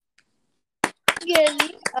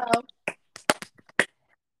Girly.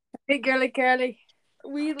 Hey, girly.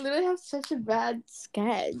 We literally have such a bad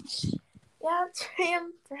sketch. Yeah, I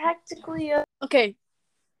am practically a Okay.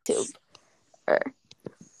 tuber. Okay,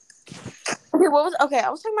 I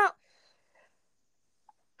was talking about.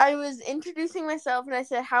 I was introducing myself and I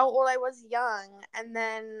said how old I was young, and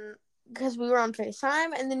then because we were on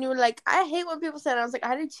FaceTime, and then you were like, I hate when people say it. I was like,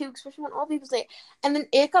 I do too, especially when old people say it. And then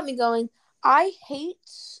it got me going. I hate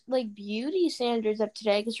like beauty standards of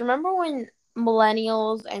today, because remember when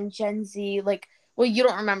millennials and Gen Z, like, well, you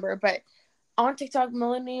don't remember, but on TikTok,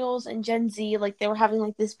 millennials and Gen Z, like, they were having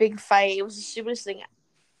like this big fight. It was the stupidest thing.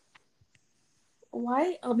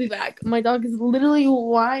 Why? I'll be back. My dog is literally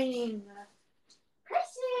whining.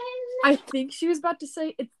 I think she was about to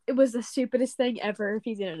say it was the stupidest thing ever, if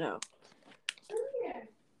you didn't know.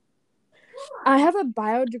 I have a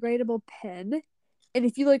biodegradable pen, and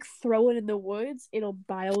if you like throw it in the woods, it'll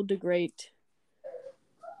biodegrade.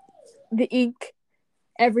 The ink,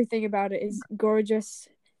 everything about it is gorgeous.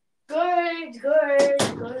 Good.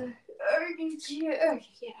 Yeah.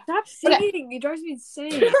 Stop singing. Okay. It drives me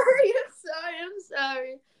insane. I'm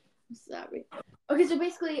sorry. Okay, so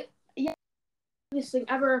basically, yeah, this thing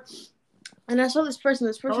ever, and I saw this person.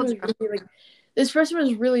 This person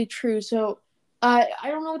was really true. So, I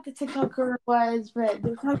don't know what the TikToker was, but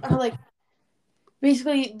they're talking about how, like,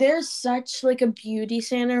 basically there's such like a beauty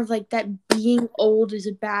standard of like that being old is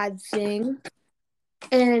a bad thing,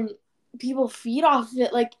 and people feed off of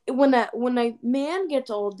it. Like when a man gets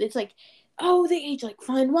old, it's like, oh, they age like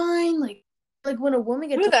fine wine. Like when a woman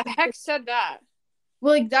gets old. Who old, the heck said that?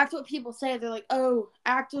 Well, like that's what people say. They're like, oh,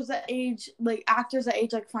 actors that age like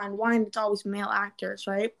fine wine. It's always male actors,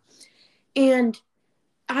 right? And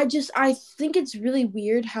I think it's really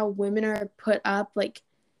weird how women are put up like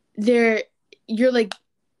you're looked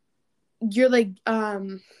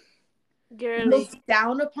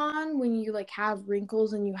down upon when you like have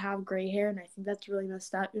wrinkles and you have gray hair, and I think that's really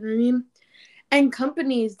messed up. You know what I mean? And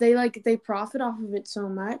companies, they profit off of it so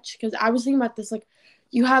much, because I was thinking about this, like,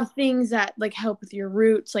 you have things that like help with your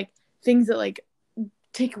roots, like things that like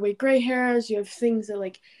take away gray hairs. You have things that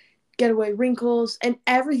like get away wrinkles, and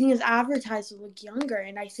everything is advertised to look younger.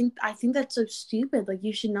 And I think that's so stupid. Like,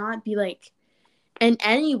 you should not be like, in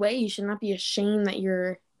any way, you should not be ashamed that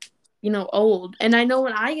you're, old. And I know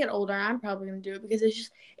when I get older, I'm probably gonna do it, because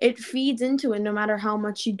it feeds into it. No matter how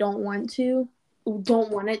much you don't want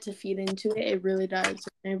it to feed into it, it really does.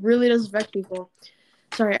 And it really does affect people.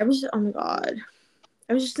 Sorry, oh my god.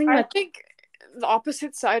 I was just thinking I think the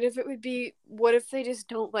opposite side of it would be, what if they just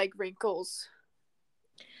don't like wrinkles?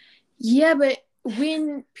 Yeah, but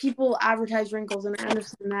when people advertise wrinkles, and I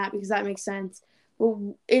understand that because that makes sense,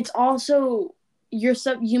 well, it's also you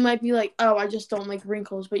might be like, oh, I just don't like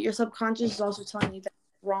wrinkles, but your subconscious is also telling you that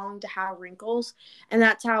it's wrong to have wrinkles, and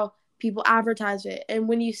that's how people advertise it. And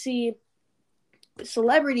when you see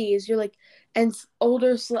celebrities, you're like, and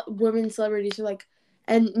older women celebrities, you're like,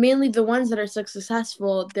 and mainly the ones that are so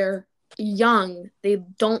successful, they're young. They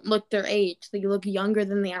don't look their age. They look younger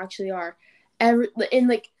than they actually are. And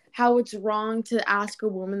like how it's wrong to ask a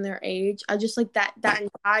woman their age. I just like that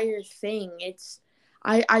entire thing.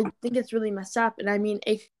 I think it's really messed up. And I mean,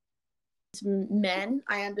 if it's men,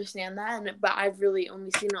 I understand that, but I've really only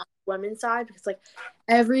seen it on the women's side, because like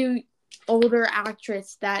every older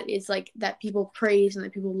actress that is like that people praise and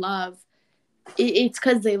that people love, it's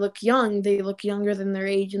because they look young. They look younger than their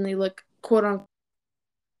age, and they look quote unquote.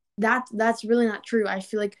 That's really not true. I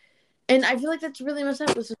feel like that's really messed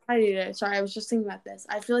up with society today. Sorry, I was just thinking about this.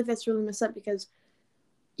 I feel like that's really messed up, because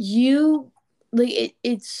you like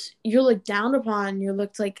you're looked down upon. You're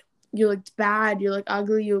looked bad. You're like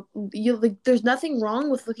ugly. You like, there's nothing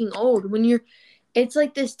wrong with looking old when you're. It's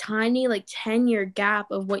like this tiny like 10-year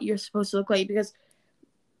gap of what you're supposed to look like, because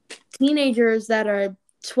teenagers that are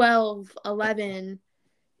 12, 11,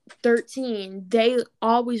 13, they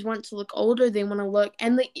always want to look older. They want to look,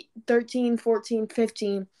 and like 13, 14,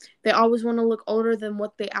 15, they always want to look older than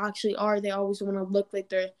what they actually are. They always want to look like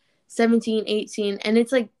they're 17, 18, and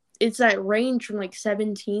it's like it's that range from like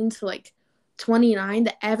 17 to like 29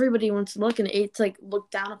 that everybody wants to look, and it's like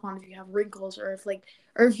looked down upon if you have wrinkles, or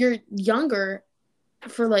if you're younger,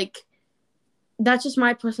 for like, that's just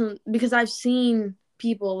my personal, because I've seen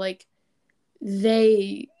people like,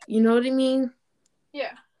 you know what I mean?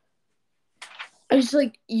 Yeah. I just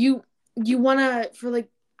like, you want to, for like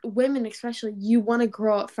women especially, you want to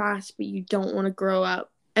grow up fast, but you don't want to grow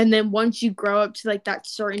up. And then once you grow up to like that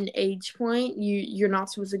certain age point, you're not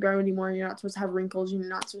supposed to grow anymore. You're not supposed to have wrinkles. You're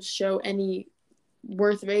not supposed to show any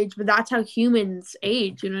worth of age. But that's how humans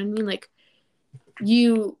age. You know what I mean? Like,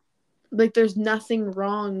 there's nothing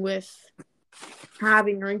wrong with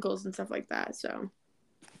having wrinkles and stuff like that. So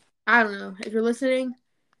I don't know. If you're listening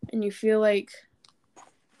and you feel like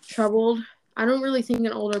troubled, I don't really think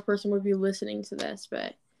an older person would be listening to this,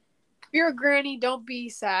 but if you're a granny, don't be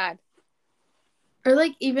sad. Or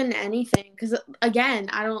like even anything, because again,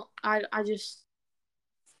 I don't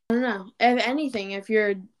know. If anything, if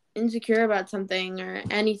you're insecure about something or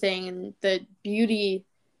anything, and the beauty,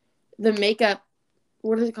 the makeup,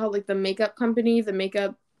 what is it called? Like the makeup company, the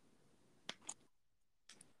makeup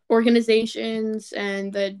organizations,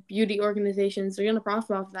 and the beauty organizations, they're gonna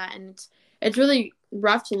profit off that, and it's really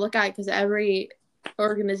rough to look at because every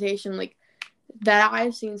organization like that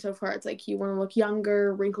I've seen so far, it's like you want to look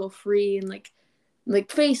younger, wrinkle free, and like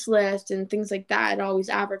facelift and things like that. It always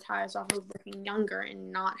advertised off of looking younger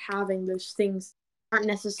and not having those things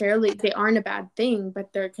they aren't a bad thing,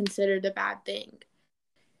 but they're considered a bad thing.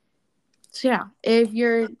 So yeah, if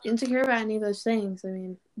you're insecure about any of those things, I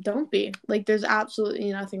mean, don't be. Like, there's absolutely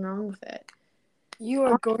nothing wrong with it. You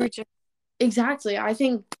are gorgeous. Exactly. I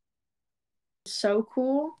think it's so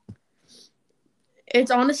cool.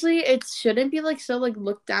 It's honestly, it shouldn't be like so like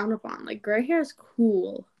looked down upon. Like, gray hair is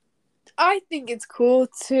cool. I think it's cool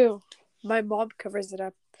too. My mom covers it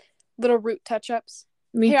up. Little root touch-ups.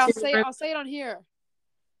 Me Here, too. I'll say it on here.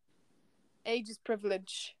 Age is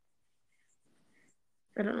privilege.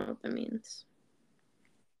 I don't know what that means.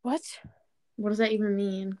 What? What does that even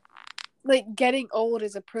mean? Like, getting old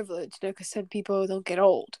is a privilege, because some people don't get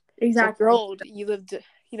old. Exactly. So if you're old, you lived,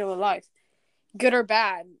 a life. Good or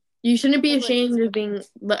bad. You shouldn't be ashamed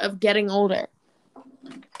of getting older.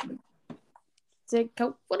 It's like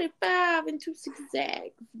 45 and 2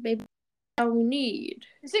 zigzags, baby. That's all we need.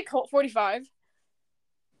 Is it Colt 45?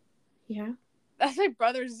 Yeah. That's my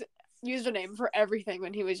brother's username for everything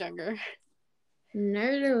when he was younger.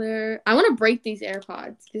 Nerd alert. I want to break these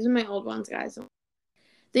AirPods. These are my old ones, guys.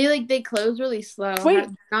 They close really slow. Wait,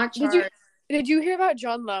 not charged. Did you hear about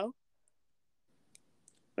John Lowe?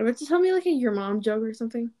 Or about to tell me like a your mom joke or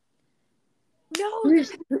something? No,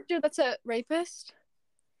 that's a rapist.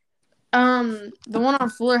 The one on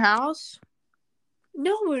Fuller House?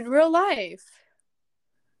 No, in real life.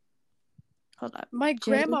 Hold up. My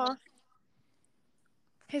grandma,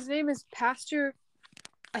 his name is Pastor,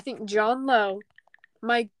 I think, John Lowe.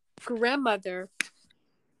 My grandmother.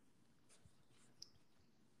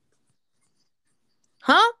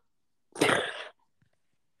 Huh?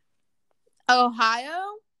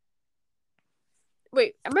 Ohio?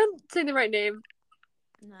 Wait, am I saying the right name?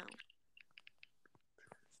 No.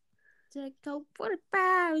 Go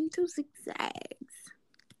 45 and 2 zigzags.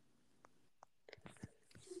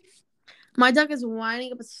 My dog is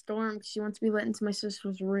winding up a storm because she wants to be let into my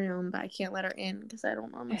sister's room, but I can't let her in because I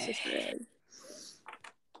don't know where my sister is.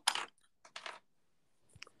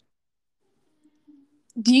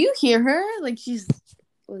 Do you hear her? Like, she's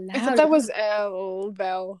loud. I thought that was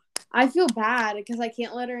Belle. I feel bad because I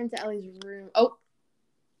can't let her into Ellie's room. Oh,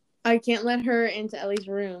 I can't let her into Ellie's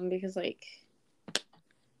room because, like,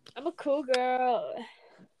 I'm a cool girl.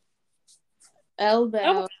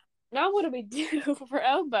 Elbow. Now what do we do for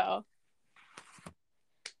Elbow?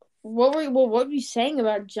 What were you saying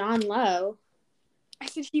about John Lowe? I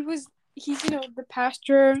said he's the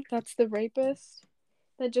pastor that's the rapist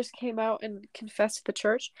that just came out and confessed to the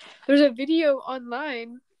church. There's a video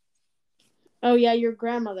online. Oh yeah, your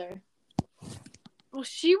grandmother. Well,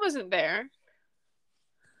 she wasn't there.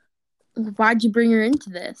 Why'd you bring her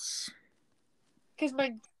into this? Because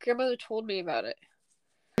my grandmother told me about it.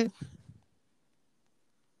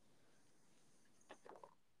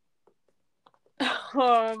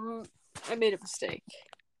 I made a mistake.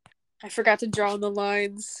 I forgot to draw on the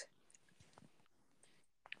lines.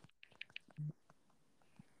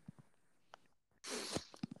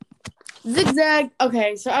 Zigzag.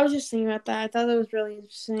 Okay, so I was just thinking about that. I thought that was really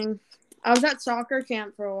interesting. I was at soccer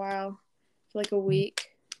camp for a while, for like a week.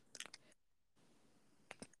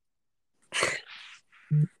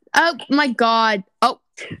 Oh my god. Oh.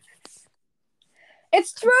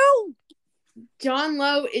 It's true! John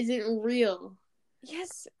Lowe isn't real.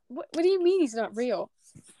 Yes. What do you mean he's not real?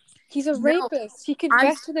 He's a rapist. He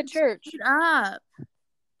confessed to the church. Shut up.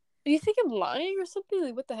 Do you think I'm lying or something?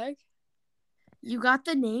 Like, what the heck? You got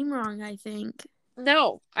the name wrong, I think.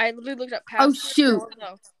 No. I literally looked up past. Oh, shoot.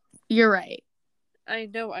 You're right. I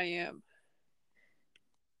know I am.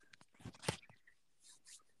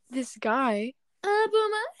 This guy. I put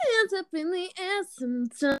my hands up in the air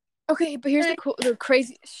sometimes. Okay, but here's the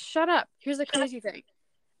crazy. Shut up. Here's the crazy thing.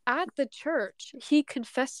 At the church, he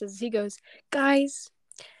confesses. He goes, "Guys,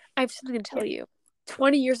 I have something to tell you.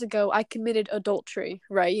 20 years ago, I committed adultery,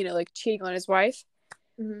 right? You know, like cheating on his wife.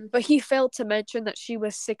 Mm-hmm. But he failed to mention that she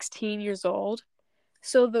was 16 years old.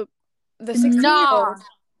 So the 16-year-old, Nah.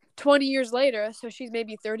 20 years later, so she's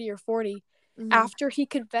maybe 30 or 40, after he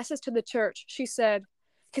confesses to the church, she said,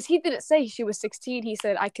 because he didn't say she was 16, he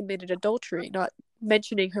said, I committed adultery, not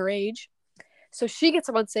mentioning her age. So she gets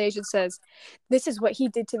up on stage and says, this is what he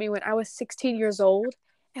did to me when I was 16 years old.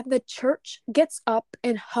 And the church gets up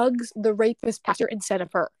and hugs the rapist pastor instead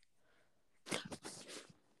of her.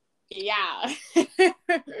 Yeah.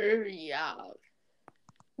 Yeah.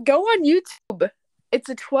 Go on YouTube. It's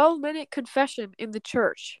a 12-minute confession in the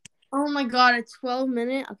church. Oh my god, a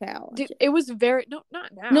 12-minute? Okay, I'll watch Dude, it. it was very... No,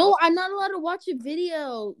 not now. No, I'm not allowed to watch a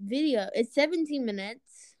video. It's 17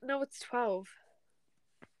 minutes. No, it's 12.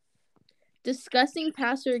 Disgusting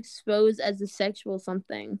pastor exposed as a sexual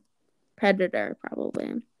something. Predator,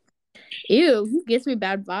 probably. Ew, he gives me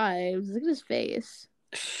bad vibes. Look at his face.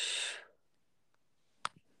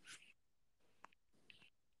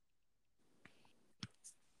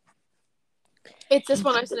 It's this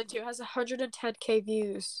one I sent it to. It has 110K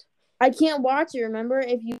views. I can't watch it, remember?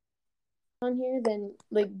 If you on here, then,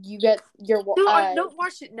 like, you get your... No, I don't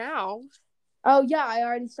watch it now. Oh, yeah, I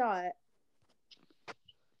already saw it.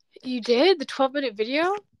 You did? The 12-minute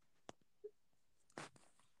video?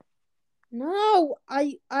 No,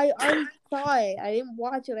 I already saw it. I didn't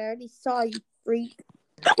watch it. I already saw it, you freak.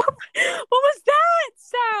 What was that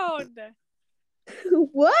sound?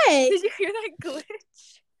 What? Did you hear that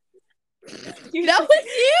glitch? That was you! That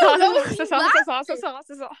was you.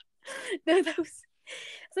 No, that was...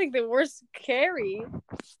 It's like the worst Carrie.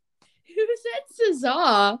 Who said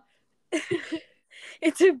Cesar?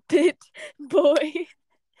 It's a bit boy.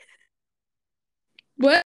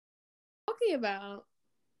 What are you talking about?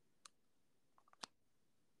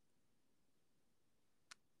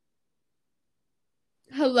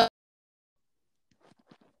 Hello?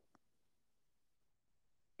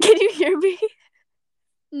 Can you hear me?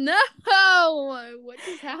 No! What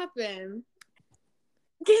just happened?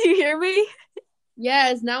 Can you hear me?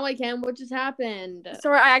 Yes, now I can. What just happened?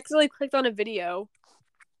 Sorry, I accidentally clicked on a video.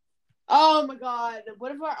 Oh my god.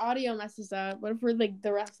 What if our audio messes up? What if we're like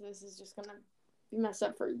the rest of this is just gonna be messed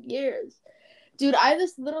up for years? Dude, I have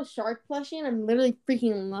this little shark plushie and I'm literally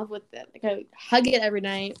freaking in love with it. Like I hug it every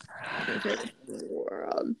night.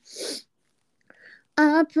 World.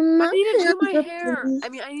 I need to do my hair. I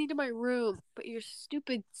mean, I need to my room, but your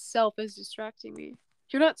stupid self is distracting me.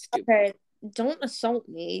 You're not stupid. Okay, don't assault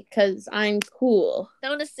me, because I'm cool.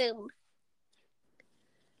 Don't assume.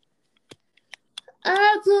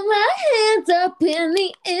 I put my hands up in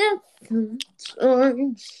the air.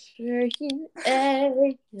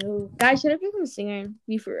 Guys, should I become a singer?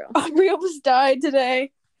 Be for real. Aubrey almost died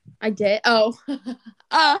today. I did? Oh.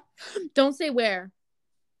 Don't say where.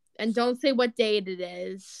 And don't say what date it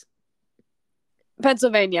is.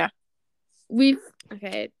 Pennsylvania.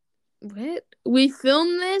 Okay. What? We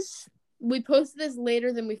filmed this. We posted this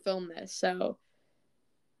later than we filmed this, so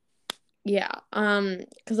yeah.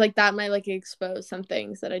 Because like that might like expose some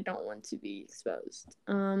things that I don't want to be exposed.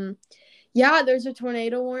 Yeah, there's a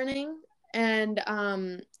tornado warning, and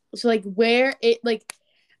so like where it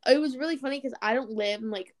was really funny because I don't live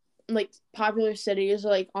in like popular cities or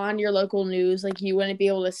like on your local news. Like you wouldn't be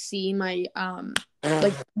able to see my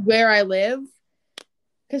like where I live.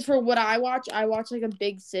 Because for what I watch like a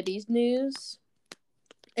big city's news,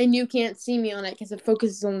 and you can't see me on it because it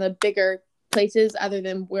focuses on the bigger places other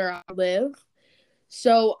than where I live.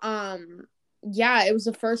 So, yeah, it was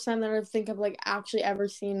the first time that I think of like actually ever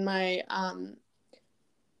seen my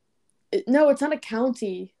no, it's not a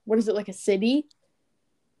county. What is it, like a city?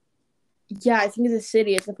 Yeah, I think it's a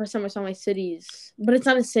city. It's the first time I saw my cities, but it's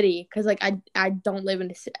not a city because like I don't live in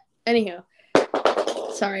a city. Anywho,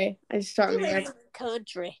 sorry, I just started my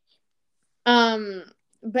country.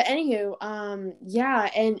 But anywho, yeah,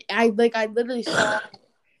 and I literally saw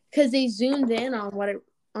because they zoomed in on what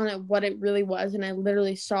it really was, and I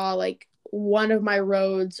literally saw like one of my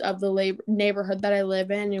roads of the neighborhood that I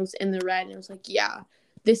live in. It was in the red, and it was like, yeah,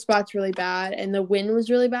 this spot's really bad, and the wind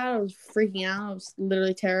was really bad. I was freaking out. I was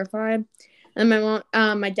literally terrified. And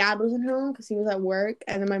my dad wasn't home because he was at work,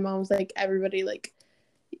 and then my mom was like, everybody like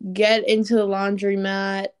get into the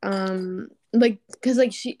laundromat. Like, cause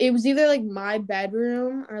like it was either like my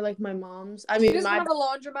bedroom or like my mom's. I mean, she doesn't have a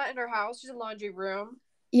laundromat in her house. She's a laundry room.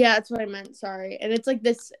 Yeah, that's what I meant. Sorry. And it's like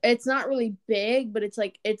this. It's not really big, but it's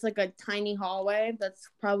like a tiny hallway that's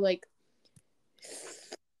probably like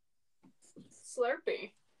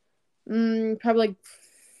Slurpee. Probably like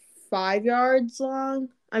 5 yards long.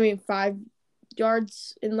 I mean, 5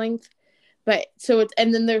 yards in length. But so it's,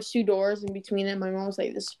 and then there's 2 doors in between it. My mom was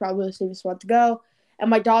like, "This is probably the safest spot to go." And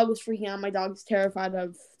my dog was freaking out. My dog's terrified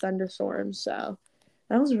of thunderstorms, so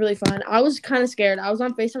That was really fun. I was kind of scared. I was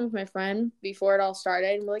on FaceTime with my friend before it all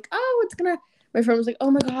started, and we're like, "Oh, it's gonna." My friend was like,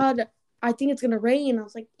 "Oh my god, I think it's gonna rain." I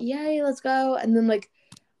was like, "Yay, let's go!" And then like,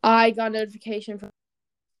 I got a notification for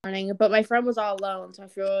morning, but my friend was all alone, so I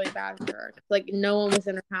feel really bad for her. Like, no one was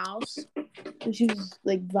in her house, and she was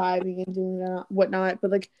like vibing and doing whatnot.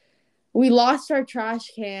 But like, we lost our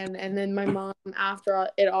trash can, and then my mom, after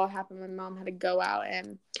it all happened, my mom had to go out,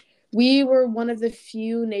 and we were one of the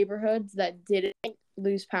few neighborhoods that didn't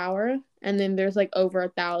lose power, and then there's like over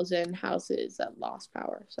 1,000 houses that lost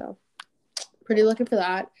power, so pretty lucky for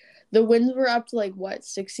that. The winds were up to like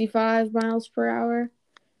 65 miles per hour,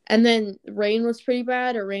 and then rain was pretty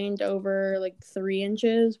bad. It rained over like 3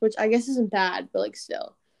 inches, which I guess isn't bad, but like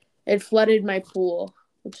still, it flooded my pool,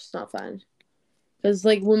 which is not fun. Because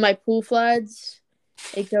like when my pool floods,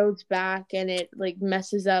 it goes back and it like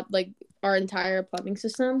messes up like our entire plumbing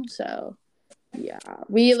system. So yeah, it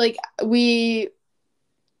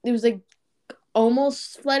was like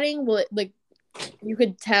almost flooding. Well, like you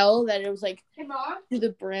could tell that it was like to the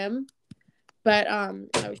brim. But I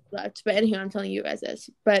was left. But anyhow, I'm telling you guys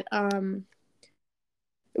this. But it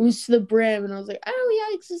was to the brim, and I was like, oh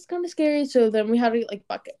yeah, it's kind of scary. So then we had to get like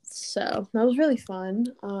buckets. So that was really fun.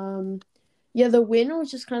 Yeah, the wind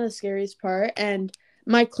was just kind of the scariest part. And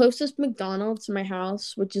my closest McDonald's to my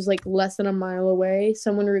house, which is like less than a mile away,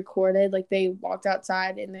 someone recorded like they walked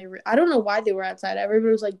outside and I don't know why they were outside.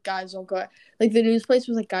 Everybody was like, guys, don't go. Like the news place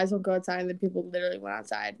was like, guys, don't go outside. And then people literally went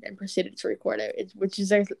outside and proceeded to record it, which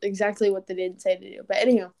is exactly what they didn't say to do. But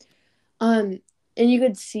anyhow, and you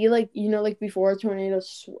could see like like before a tornado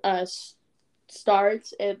starts,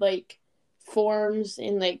 it like forms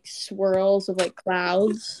in like swirls of like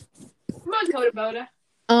clouds. Come on, Coda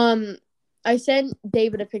I sent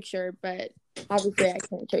David a picture, but obviously I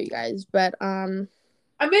can't show you guys. But I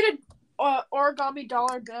made an origami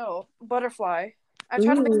dollar bill butterfly. I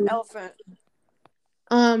tried to make an elephant.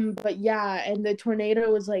 But yeah, and the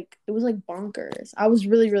tornado was like bonkers. I was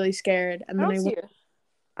really, really scared. And then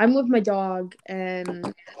I'm with my dog,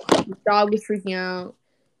 and the dog was freaking out.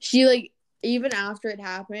 She like even after it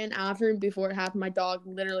happened, after and before it happened, my dog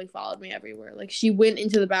literally followed me everywhere. Like she went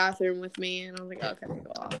into the bathroom with me, and I was like, okay,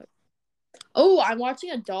 go off. Oh, I'm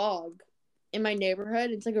watching a dog in my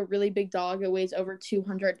neighborhood. It's like a really big dog. It weighs over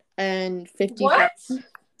 250 pounds.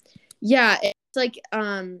 Yeah, it's like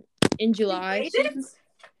in July. You weighed it?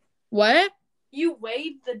 What? You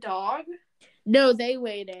weighed the dog? No, they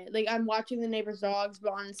weighed it. Like I'm watching the neighbor's dogs,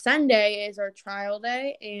 but on Sunday is our trial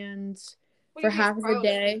day, and for half of a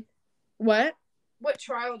day. What? What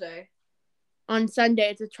trial day? On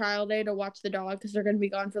Sunday, it's a trial day to watch the dog because they're gonna be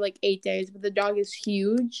gone for like 8 days. But the dog is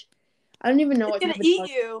huge. I don't even know what it's gonna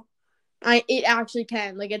eat you. It actually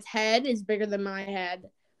can. Like its head is bigger than my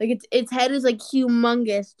head. Like its head is like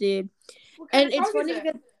humongous, dude. And it's funny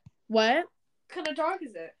because what? What kind of dog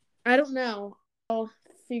is it? I don't know. I'll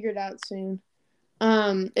figure it out soon.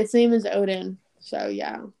 Its name is Odin. So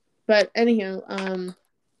yeah. But anyhow,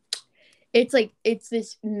 it's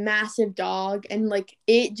this massive dog, and like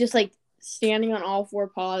it just like standing on all four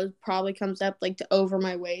paws probably comes up like to over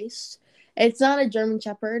my waist. It's not a German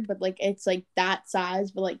Shepherd, but like it's like that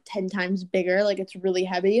size, but like 10 times bigger. Like it's really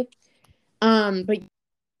heavy. But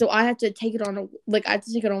so I have to take it on I have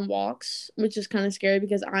to take it on walks, which is kind of scary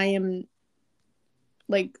because I am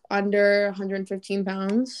like under 115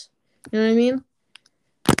 pounds. You know what I mean?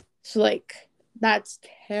 So like that's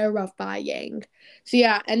terrifying. So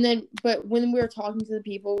yeah, and then but when we were talking to the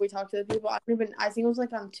people, I think it was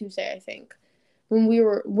like on Tuesday, I think. When we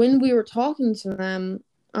were talking to them,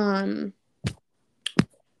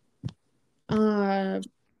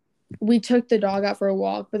 we took the dog out for a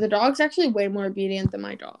walk, but the dog's actually way more obedient than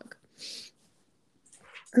my dog.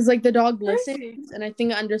 Cause like the dog listens, and I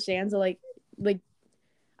think it understands that like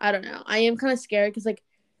I don't know. I am kind of scared because like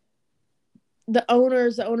the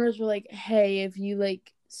owners were like, hey, if you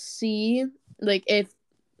like see like if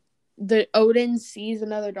the Odin sees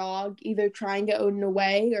another dog, either try and get Odin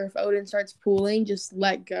away, or if Odin starts pulling, just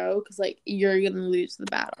let go, because like you're gonna lose the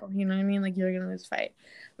battle. You know what I mean? Like you're gonna lose the fight.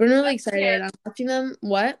 But I'm really excited. Scary. I'm watching them.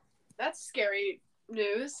 What? That's scary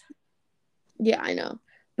news. Yeah, I know.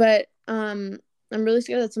 But I'm really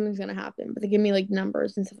scared that something's gonna happen. But they give me like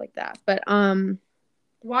numbers and stuff like that. But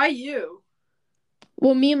why you?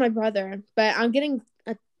 Well, me and my brother. But I'm getting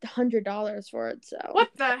 $100 for it. So what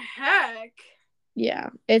the heck? Yeah,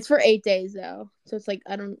 it's for 8 days though, so it's like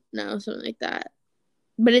I don't know, something like that.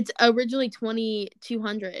 But it's originally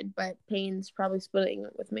 $2,200, but Payne's probably splitting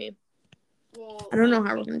it with me. Well, I don't know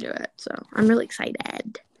how we're gonna do it, so I'm really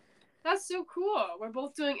excited. That's so cool. We're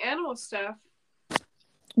both doing animal stuff.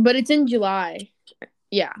 But it's in July.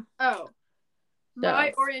 Yeah. Oh.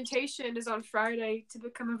 My orientation is on Friday to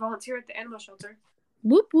become a volunteer at the animal shelter.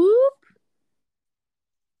 Whoop whoop.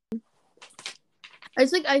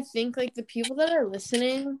 I think like the people that are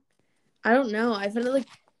listening, I don't know. I feel like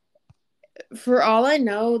for all I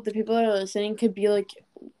know, the people that are listening could be like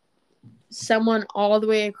someone all the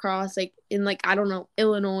way across, like in like I don't know,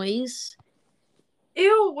 Illinois.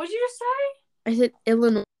 Ew, what'd you just say? I said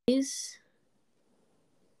Illinois. What?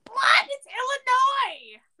 It's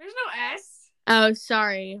Illinois. There's no S. Oh,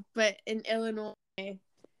 sorry, but in Illinois,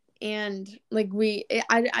 and like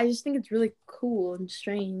I just think it's really cool and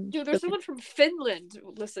strange. Dude, there's someone from Finland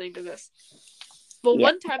listening to this. Well,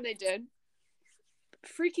 one time they did.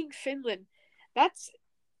 Freaking Finland. That's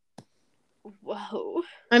whoa.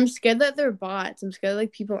 I'm scared that they're bots. I'm scared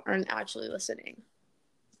like people aren't actually listening.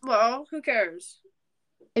 Well, who cares?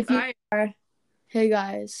 If you are, hey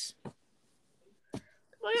guys.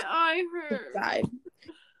 My eye hurts.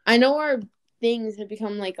 I know our things have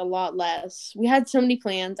become like a lot less. We had so many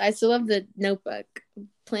plans. I still have the notebook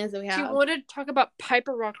plans that we have. Do you want to talk about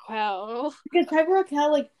Piper Raquel? Because Piper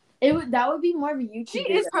Raquel, like that would be more of a YouTube. She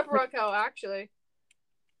is Piper Raquel, actually.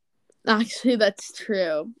 Actually, that's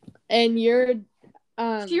true. And you're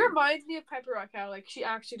she reminds me of Piper Raquel. Like she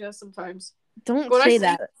actually does sometimes. Don't say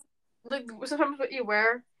that. Like sometimes what you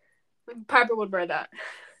wear, like Piper would wear that.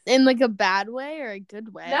 In like a bad way or a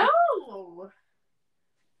good way? No.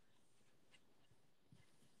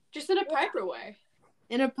 Just in a Piper way.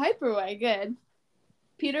 In a Piper way, good.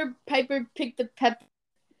 Peter Piper picked the pep,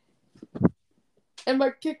 and my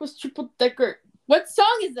kick was triple decker. What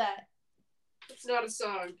song is that? It's not a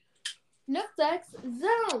song. No Flex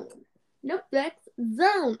Zone. No Flex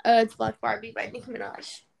Zone. It's Black Barbie by Nicki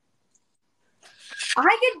Minaj.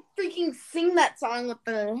 I could freaking sing that song with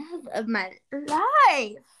the love of my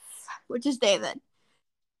life, which is David.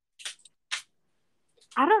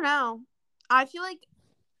 I don't know. I feel like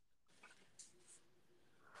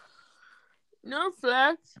no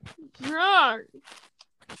flex. I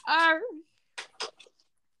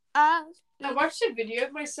watched a video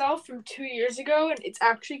of myself from 2 years ago, and it's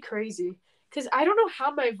actually crazy. Because I don't know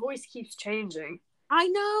how my voice keeps changing. I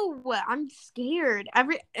know. I'm scared.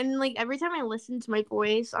 Every time I listen to my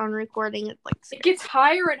voice on recording, it's like it gets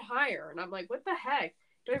higher and higher, and I'm like, what the heck?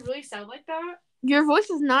 Do I really sound like that? Your voice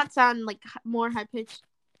does not sound like more high pitched.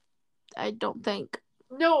 I don't think.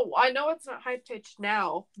 No, I know it's not high pitched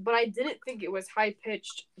now, but I didn't think it was high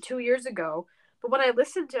pitched 2 years ago. But when I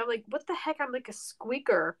listened to it, I'm like, what the heck? I'm like a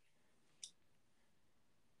squeaker.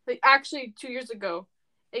 Like, actually, 2 years ago.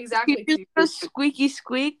 Exactly. You a squeaky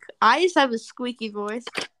squeak? I used to have a squeaky voice.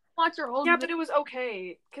 Watch your old. Yeah, but it was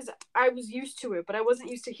okay because I was used to it, but I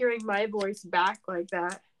wasn't used to hearing my voice back like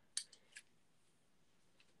that.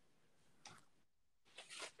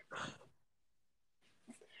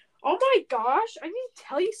 Oh my gosh! I need to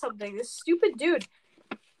tell you something. This stupid dude.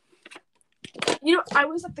 You know, I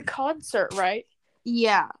was at the concert, right?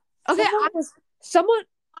 Yeah. Okay. Someone.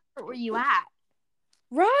 Where were you at?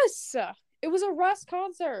 Russ. It was a Russ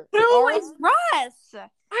concert. Who is Russ?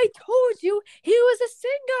 I told you he was a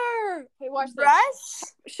singer. Hey, watch this.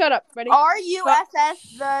 Russ? Shut up. Ready?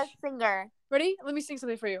 R-U-S-S, the singer. Ready? Let me sing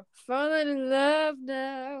something for you. Falling in love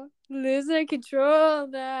now. Losing control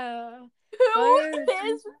now. Who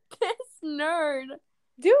is this nerd?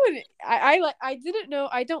 Dude, I didn't know.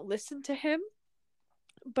 I don't listen to him.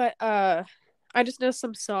 But I just know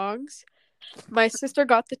some songs. My sister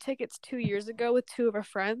got the tickets 2 years ago with 2 of her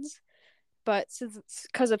friends. But since it's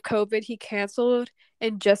because of COVID, he canceled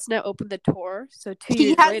and just now opened the tour. So 2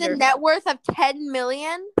 years later. He has a net worth of 10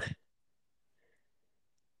 million?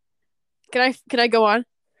 Can I go on?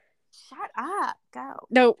 Shut up. Go.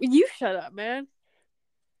 No, you shut up, man.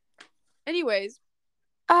 Anyways.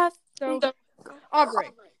 So Aubrey.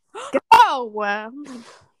 Go!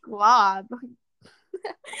 Glob.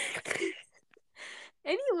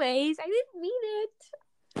 Anyways, I didn't mean it.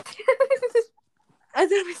 As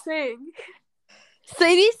I was saying.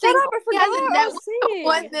 Sadie, shut up, I forgot what I was saying.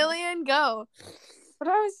 1 million, go. What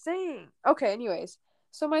I was saying. Okay, anyways.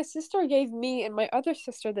 So my sister gave me and my other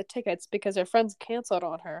sister the tickets because her friends canceled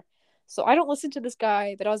on her. So I don't listen to this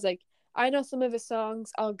guy, but I was like, I know some of his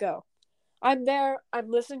songs, I'll go. I'm there, I'm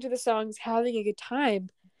listening to the songs, having a good time.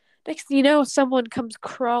 Next thing you know, someone comes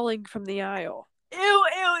crawling from the aisle. Ew.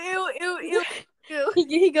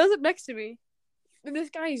 He goes up next to me. And this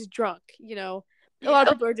guy is drunk, you know. A lot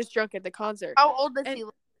of people are just drunk at the concert. How old is he?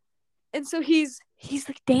 And so he's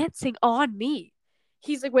like dancing on me.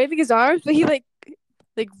 He's like waving his arms, but he like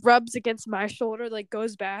rubs against my shoulder, like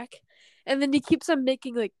goes back. And then he keeps on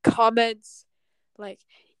making like comments like,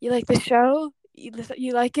 you like the show? You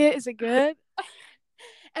like it? Is it good?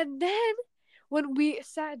 And then when we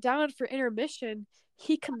sat down for intermission,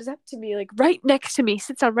 he comes up to me, like right next to me,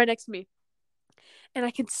 sits down right next to me, and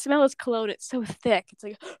I can smell his cologne. It's so thick. It's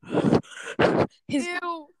like his.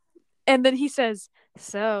 Ew. And then he says,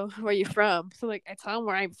 "So, where are you from?" So like, I tell him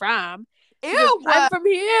where I'm from. He Ew. goes, "I'm from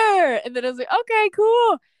here." And then I was like, "Okay,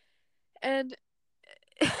 cool." And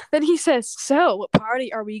then he says, "So, what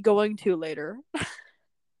party are we going to later?"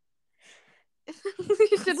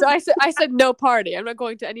 So I said, "No party. I'm not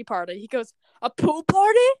going to any party." He goes, "A pool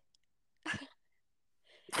party?"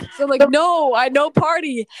 So I'm like, "No, no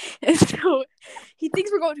party." And so he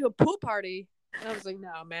thinks we're going to a pool party. And I was like,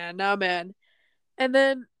 "No, man, no, man." And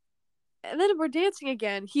then we're dancing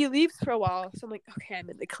again. He leaves for a while. So I'm like, "Okay, I'm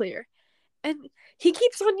in the clear." And he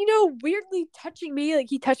keeps on, weirdly touching me. Like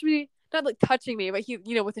he touched me, not like touching me, but he,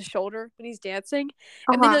 with his shoulder when he's dancing.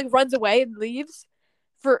 And then he like runs away and leaves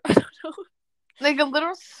for, I don't know. Like a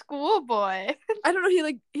little schoolboy. I don't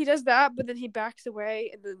know. He does that, but then he backs away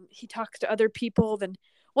and then he talks to other people. Then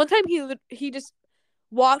one time he just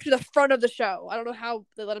walked to the front of the show. I don't know how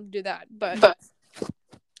they let him do that, but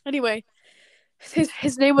anyway,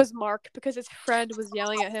 his name was Mark because his friend was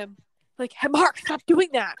yelling at him like, "Hey, Mark, stop doing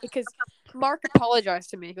that!" Because Mark apologized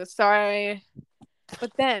to me. He goes, "Sorry,"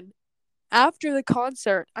 but then after the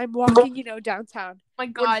concert, I'm walking, downtown. Oh my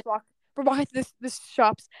God. We're walking to this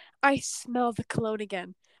shops. I smell the cologne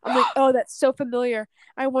again. I'm like, oh, that's so familiar.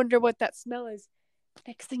 I wonder what that smell is.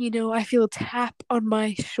 Next thing you know, I feel a tap on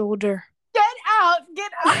my shoulder. Get out!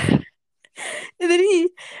 Get out! And then he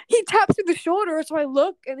taps me the shoulder, so I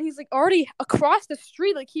look, and he's like already across the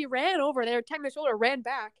street. Like he ran over there, tapped my shoulder, ran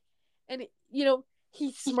back, and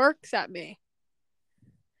he smirks at me.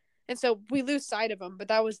 And so we lose sight of him, but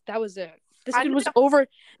that was it. This dude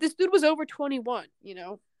was over 21,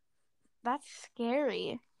 That's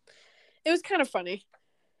scary. It was kind of funny.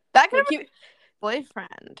 That could have been your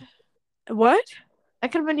boyfriend. What?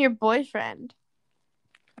 That could have been your boyfriend.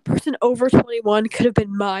 A person over 21 could have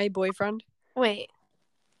been my boyfriend. Wait.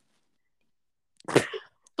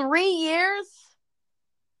 3 years?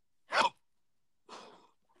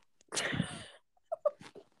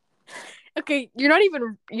 Okay, you're not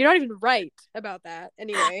even right about that.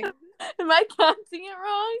 Anyway, am I counting it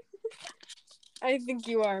wrong? I think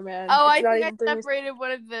you are, man. Oh, I think I separated one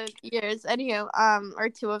of the years. Anywho, or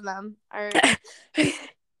two of them. Or wait,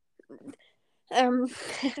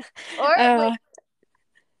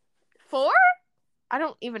 4? I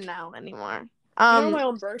don't even know anymore. You know my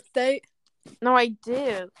own birth date? No, I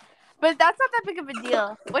do. But that's not that big of a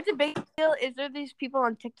deal. What's a big deal is there these people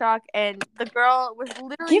on TikTok and the girl was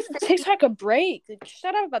literally give TikTok a break. Like,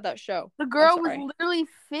 shut up about that show. The girl was literally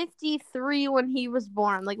 53 when he was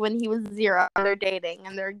born, like when he was 0. They're dating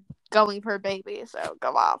and they're going for a baby. So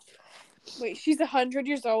go off. Wait, she's 100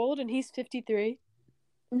 years old and he's 53.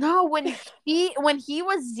 No, when he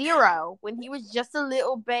was 0, when he was just a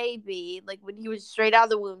little baby, like when he was straight out of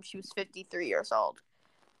the womb, she was 53 years old.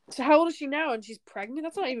 So how old is she now? And she's pregnant?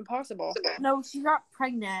 That's not even possible. No, she's not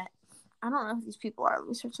pregnant. I don't know who these people are. Let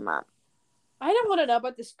me search them up. I don't want to know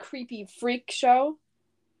about this creepy freak show.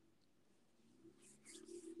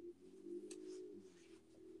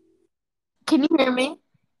 Can you hear me?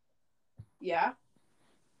 Yeah.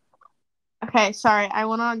 Okay, sorry. I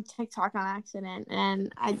went on TikTok on accident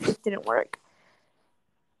and it didn't work.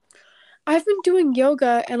 I've been doing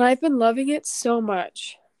yoga and I've been loving it so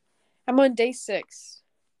much. I'm on day 6.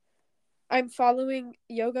 I'm following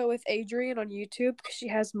Yoga with Adrian on YouTube because she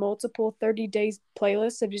has multiple 30 days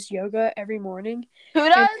playlists of just yoga every morning. Who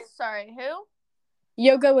does? Sorry, who?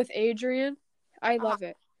 Yoga with Adrian. I love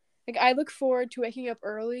it. Like, I look forward to waking up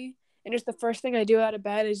early and just the first thing I do out of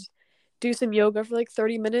bed is do some yoga for like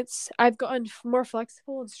 30 minutes. I've gotten more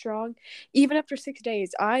flexible and strong even after 6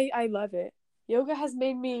 days. I love it. Yoga has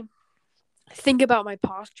made me think about my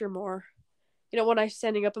posture more. When I'm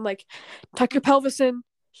standing up, I'm like, tuck your pelvis in,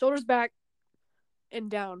 shoulders back, and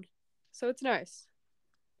down. So it's nice.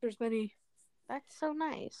 There's many. That's so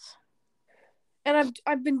nice. And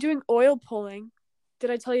I've been doing oil pulling. Did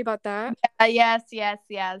I tell you about that? Yes. Yeah.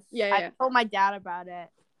 I told my dad about it.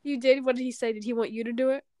 You did? What did he say? Did he want you to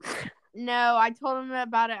do it? No, I told him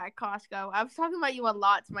about it at Costco. I was talking about you a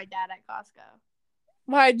lot to my dad at Costco.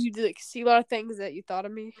 Why did you see a lot of things that you thought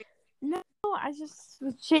of me? No, I just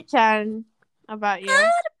was chit-chatting about you.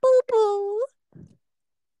 Boo-boo.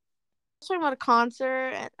 I was talking about a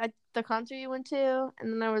concert at the concert you went to,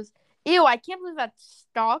 and then I was, ew, I can't believe that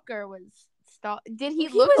stalker was Did he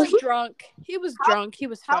look? He was drunk. He was drunk. He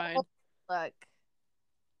was fine. Look,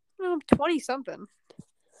 I'm 20 something.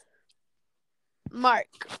 Marky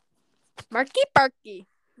Barky.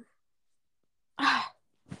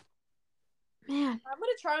 Man, I'm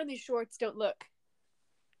gonna try on these shorts. Don't look.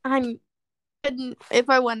 I'm if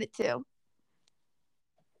I wanted to.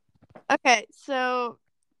 Okay, so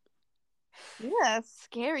yeah,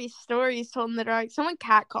 scary stories told in the dark. Someone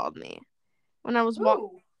catcalled me when I was walking.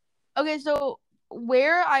 Ooh. Okay, so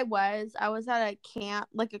where I was at a camp,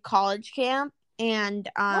 like a college camp, and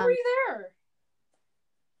Why were you there?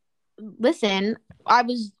 listen, I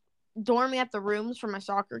was dorming at the rooms for my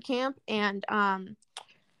soccer camp, and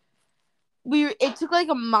it took like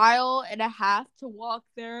a mile and a half to walk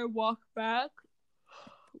there, walk back.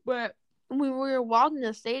 But when we were walking to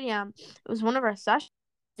the stadium, it was one of our sessions.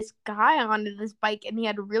 This guy on this bike, and he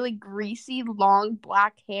had really greasy, long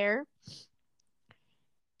black hair,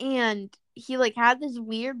 and he like had this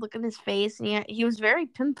weird look on his face, and he was very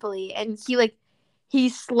pimply, and he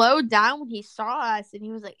slowed down when he saw us, and he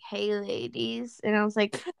was like, "Hey, ladies," and I was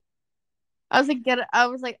like,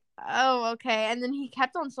 oh, okay. And then he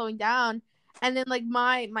kept on slowing down. And then like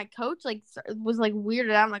my coach like was like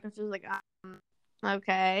weirded out. My coach was like,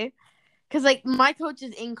 okay, because like my coach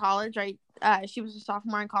is in college, right? She was a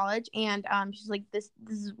sophomore in college, and she's like, this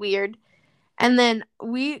is weird. And then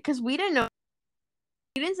because we didn't know,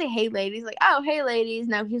 he didn't say hey ladies, like, oh hey ladies.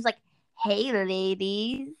 No, he was like, hey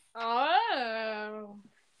ladies. Oh.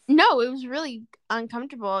 No, it was really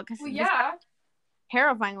uncomfortable because Well, yeah.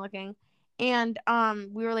 terrifying looking, and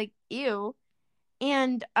we were like, ew.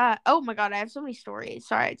 And oh my god, I have so many stories.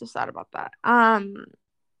 Sorry, I just thought about that.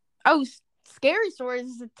 Oh, scary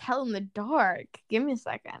stories to tell in the dark. Give me a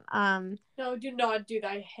second. No, do not do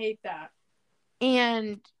that. I hate that.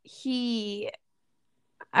 And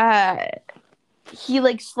uh he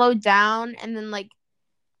like slowed down, and then like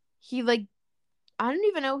he like I don't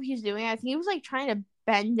even know what he was doing. I think he was like trying to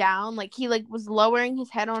bend down. Like he like was lowering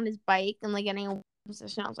his head on his bike and like getting a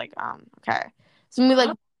position. I was like, okay. So we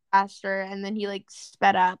like faster, and then he like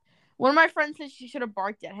sped up. One of my friends said she should have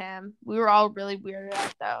barked at him. We were all really weirded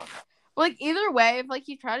out though. But like either way, if like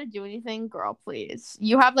you try to do anything, girl, please.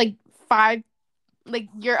 You have like 5, like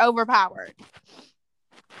you're overpowered.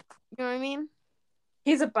 You know what I mean?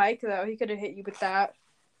 He's a bike though. He could have hit you with that.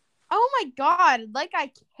 Oh my god, like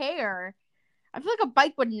I care. I feel like a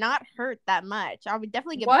bike would not hurt that much. I would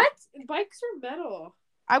definitely get What? Bikes are metal.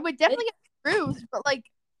 I would definitely get bruised, but like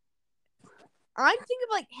I'm thinking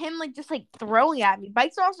of like him like just like throwing at me.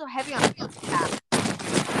 Bikes are also heavy on impact.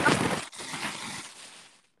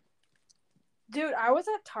 Dude, I was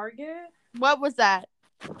at Target. What was that?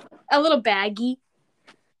 A little baggie.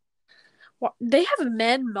 Well, they have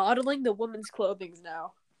men modeling the women's clothing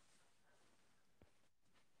now.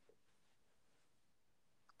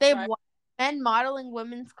 They have men modeling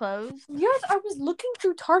women's clothes? Yes, I was looking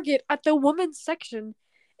through Target at the women's section,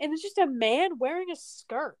 and it's just a man wearing a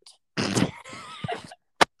skirt.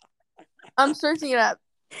 I'm searching it up.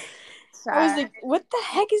 Sorry. I was like, what the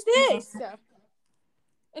heck is this?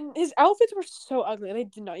 And his outfits were so ugly. They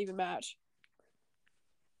did not even match.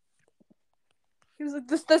 He was like,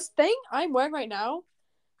 this thing I'm wearing right now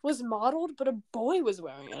was modeled, but a boy was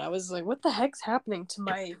wearing it. I was like, what the heck's happening to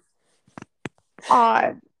my...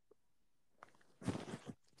 Odd.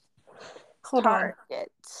 Hold Target. On.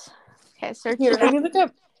 Okay, search Here, it let me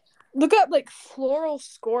look up like floral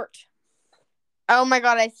skirt. Oh my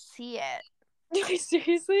god, I see it.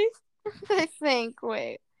 Seriously? I think.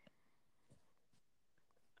 Wait,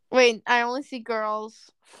 I only see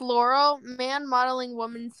girls. Floral, man modeling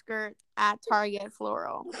woman's skirt at Target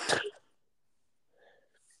floral.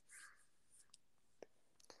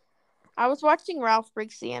 I was watching Ralph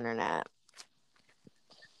Breaks the Internet.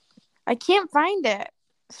 I can't find it.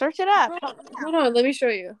 Search it up. Hold on, let me show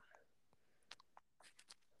you.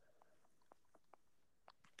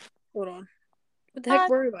 Hold on. What the heck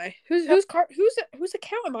were I? Whose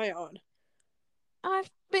account am I on? I've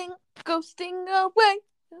been ghosting away.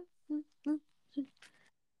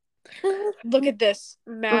 Look at this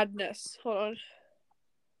madness. Hold on.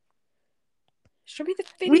 Show me the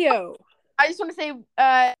video. I just want to say,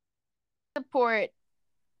 support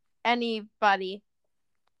anybody.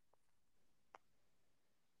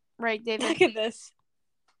 Right, David? Look at this.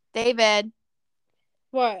 David.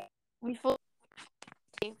 What? We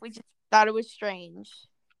just thought it was strange.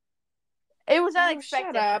 It was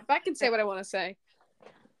unexpected. Shut up. I can say what I want to say.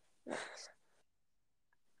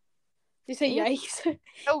 You say yikes?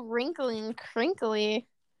 So wrinkly and crinkly.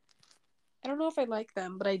 I don't know if I like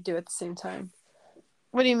them, but I do at the same time.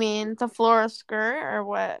 What do you mean? The floral skirt or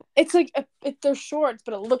what? It's like they're shorts,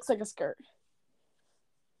 but it looks like a skirt.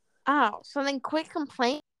 Oh, so then quit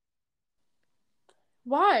complaining.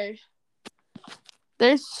 Why?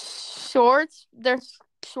 There's shorts,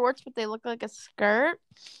 but they look like a skirt.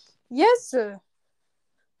 Yes.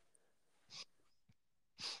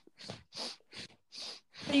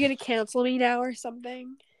 Are you gonna cancel me now or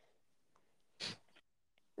something?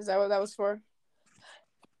 Is that what that was for?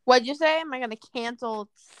 What'd you say? Am I gonna cancel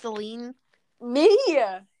Celine? Me?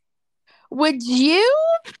 Would you?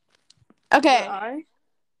 Okay. Would I?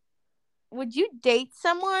 Would you date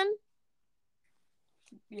someone?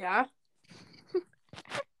 Yeah.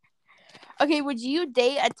 Okay, would you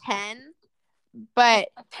date a 10? But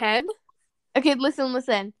 10? okay,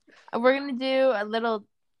 listen. We're gonna do a little.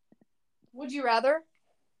 Would you rather?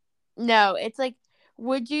 No, it's like,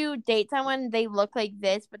 would you date someone they look like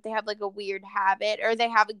this, but they have like a weird habit, or they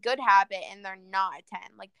have a good habit and they're not a 10?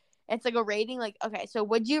 Like, it's like a rating. Like, okay, so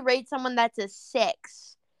would you rate someone that's a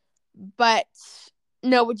 6, but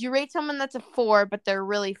no? Would you rate someone that's a 4, but they're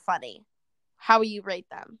really funny? How will you rate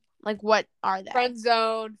them? Like, what are they? Friend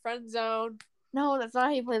zone. No, that's not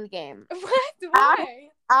how you play the game. What? Why?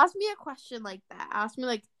 Ask me a question like that. Ask me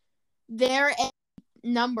like, they're a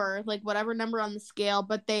number, like whatever number on the scale,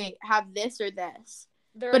 but they have this or this.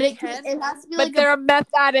 They're But a it 10? has to be But like they're a meth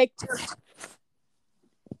addict.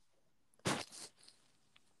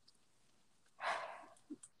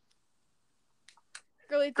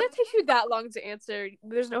 Girl, if that takes you that long to answer,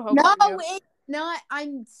 there's no hope no, for you. it's not.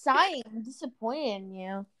 I'm sighing. I'm disappointed in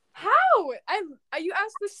you. How? You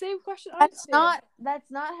asked the same question I That's did. not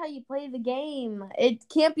how you play the game. It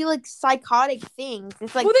can't be like psychotic things.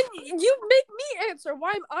 It's like, well, then you make me answer.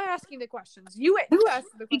 Why am I asking the questions? You asked the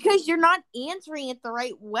questions. because you're not answering it the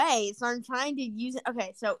right way. So I'm trying to use it.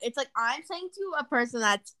 Okay, so it's like I'm saying to a person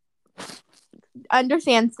that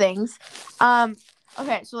understands things.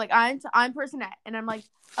 Okay, so like I'm personette, and I'm like,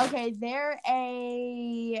 okay, they're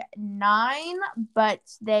a 9, but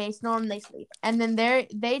they snore when they sleep, and then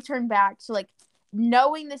they turn back. So like,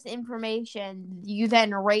 knowing this information, you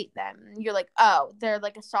then rate them. You're like, oh, they're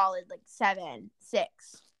like a solid like 7,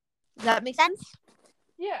 6. Does that make sense?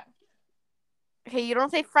 Yeah. Okay, you don't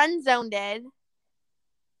say friend zone did.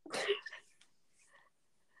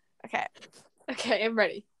 Okay. Okay, I'm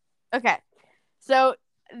ready. Okay. So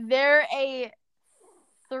they're a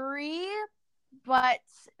 3, but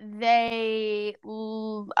they're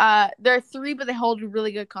 3, but they hold a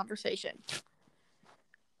really good conversation.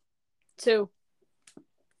 2.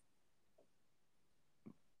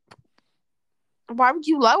 Why would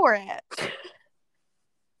you lower it?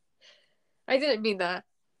 I didn't mean that.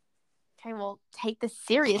 Okay, well, take this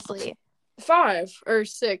seriously. 5 or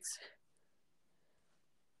 6.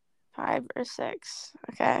 5 or 6.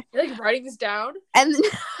 Okay. You're like writing this down? And then,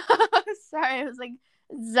 sorry, I was like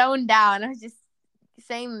zoned down. I was just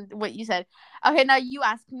saying what you said. Okay, now you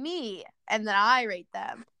ask me, and then I rate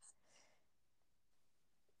them.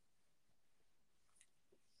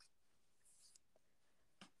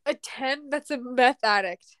 A 10? That's a meth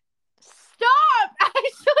addict. Stop!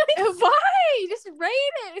 Actually, why? Just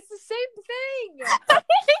rate it. It's the same thing. I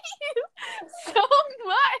hate you so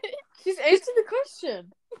much. Just answer the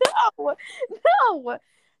question. No.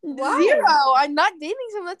 Why? 0. I'm not dating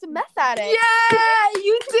someone that's a meth addict. Yeah,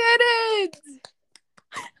 you did it.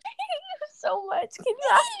 I hate you so much.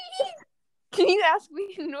 Can you ask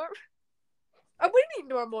me normal? What do you mean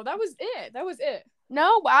normal? That was it.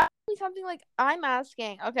 No, ask me something like I'm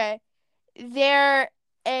asking. Okay, they're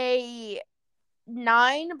a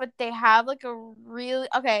 9, but they have like a really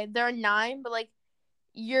they're a 9, but like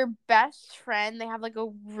your best friend, they have like a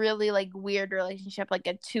really like weird relationship, like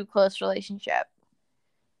a too close relationship.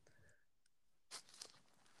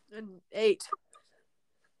 An 8.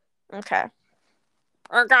 Okay.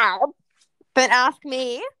 Then ask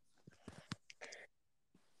me.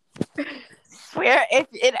 Swear if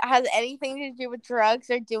it has anything to do with drugs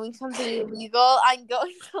or doing something illegal, I'm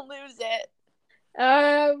going to lose it.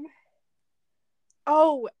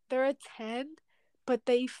 Oh, they're a 10, but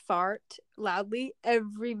they fart loudly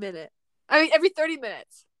every minute. I mean, every 30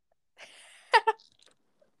 minutes.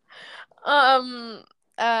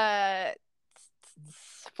 Uh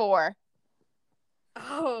 4.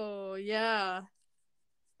 Oh, yeah.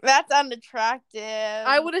 That's unattractive.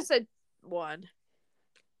 I would have said 1.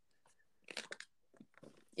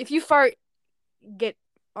 If you fart, get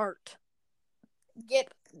art.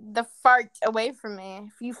 Get the fart away from me.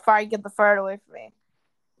 If you fart, get the fart away from me.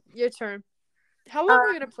 Your turn. How long are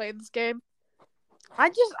we gonna play this game?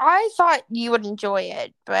 I thought you would enjoy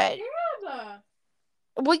it, but Yeah.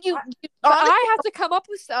 well, I have to come up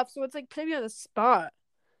with stuff, so it's like putting me on the spot.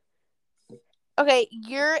 Okay,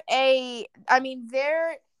 you're a. I mean,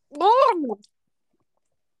 they're. Could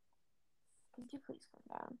you please calm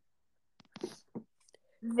down?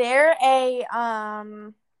 They're a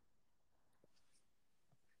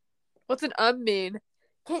What's an mean?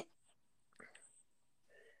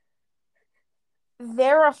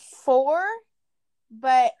 They're a 4,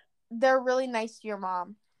 but they're really nice to your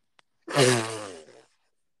mom.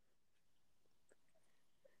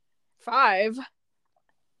 5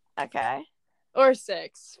 Okay. or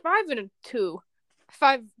 6. 5 and a 2.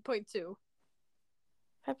 5.2.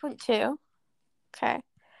 5.2. Okay.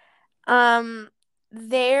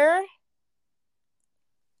 They're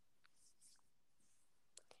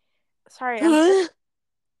sorry, that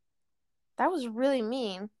was really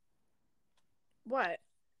mean. What?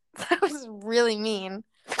 That was really mean.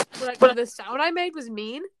 Like, the sound I made was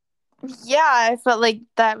mean? Yeah, I felt like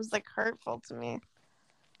that was like hurtful to me.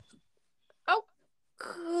 Oh.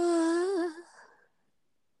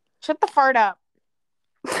 Shut the fart up.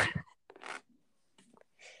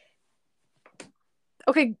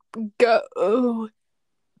 Okay, go.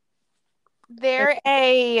 They're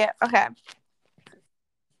a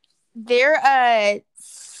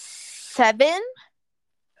 7,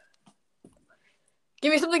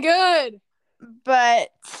 Give me something good. but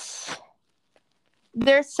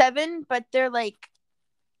they're 7, but they're like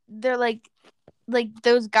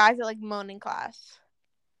those guys that like moan in class.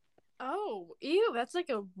 Oh, ew, that's like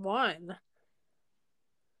a 1.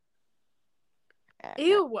 Okay.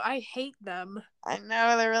 Ew, I hate them. I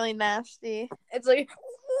know, they're really nasty. It's like...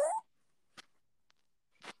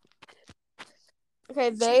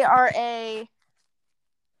 Okay, they are a...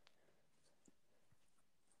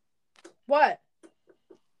 What?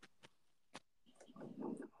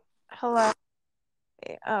 Hello.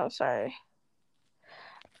 Oh, sorry.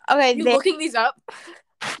 Okay, You looking these up?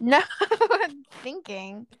 No, I'm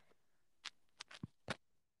thinking.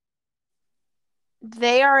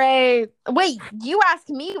 They are a... Wait, you asked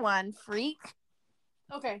me one, freak.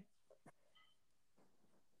 Okay.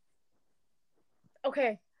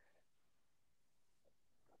 Okay.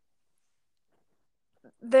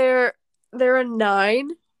 They're a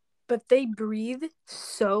 9, but they breathe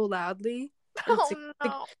so loudly. Oh,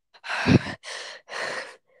 no.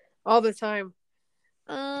 All the time.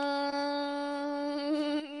 Um...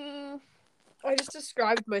 I just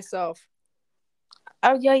described myself.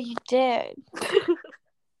 Oh, yeah, you did.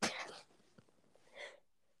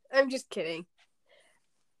 I'm just kidding.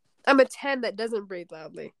 I'm a 10 that doesn't breathe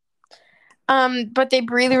loudly. But they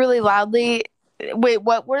breathe really loudly. Wait,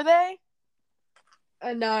 what were they?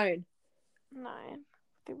 A 9. 9.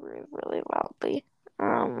 They breathe really loudly.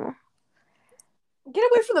 Get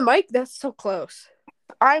away from the mic. That's so close.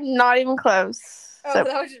 I'm not even close. Oh, So...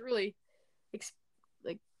 that was just really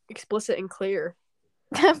explicit and clear.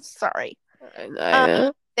 I'm sorry. I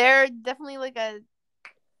know. They're definitely like a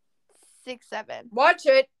 6, 7. Watch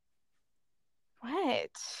it. What?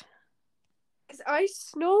 Because I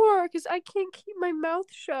snore. Because I can't keep my mouth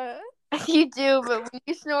shut. You do, but when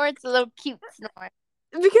you snore, it's a little cute snore.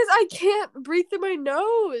 Because I can't breathe through my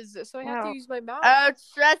nose, so I have to use my mouth. Oh,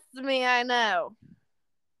 trust me, I know.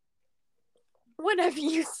 When have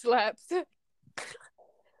you slept?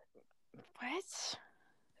 What?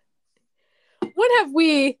 When have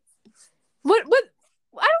we? What?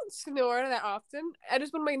 I don't snore that often. I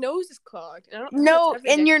just when my nose is clogged. No,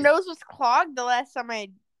 and your nose was clogged the last time I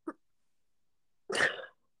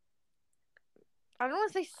don't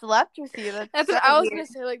want to say slept with you. That's what I was gonna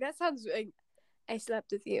say. Like that sounds like I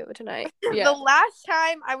slept with you tonight. Yeah. The last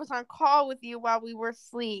time I was on call with you while you were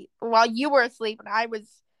asleep, and I was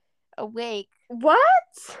awake. What?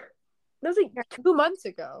 That was like 2 months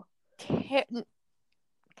ago. Okay.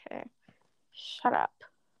 Shut up.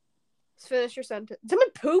 Let's finish your sentence. Did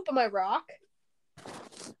someone poop on my rock?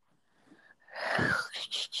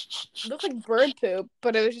 It looked like bird poop,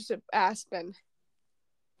 but it was just an aspen.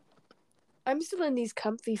 I'm still in these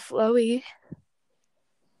comfy flowy.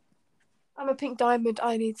 I'm a pink diamond.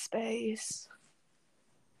 I need space.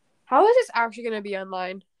 How is this actually going to be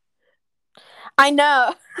online? I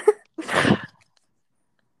know.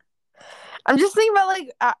 I'm just thinking about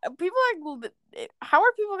people how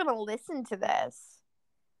are people going to listen to this?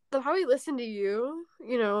 They'll probably listen to you,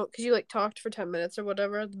 because you talked for 10 minutes or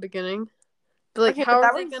whatever at the beginning. But how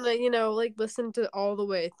are they going to, listen to all the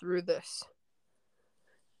way through this?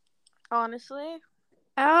 Honestly.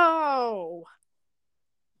 Ow.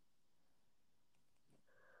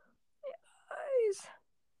 Eyes.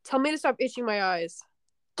 Tell me to stop itching my eyes.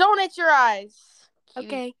 Don't itch your eyes.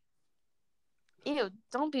 Okay. Ew,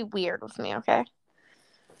 don't be weird with me, okay?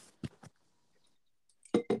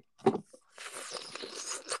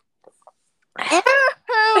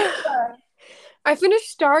 I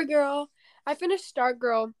finished Stargirl.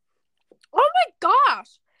 Oh my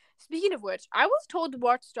gosh! Speaking of which, I was told to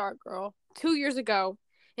watch Stargirl 2 years ago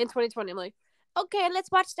in 2020. I'm like, okay, let's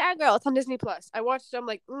watch Stargirl. It's on Disney Plus. I watched it. I'm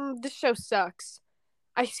like, this show sucks.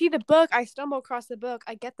 I see the book. I stumble across the book.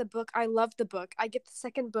 I get the book. I love the book. I get the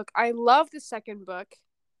second book. I love the second book.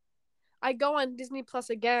 I go on Disney Plus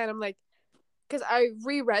again. I'm like, because I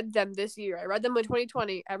reread them this year. I read them in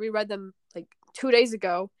 2020. I reread them like 2 days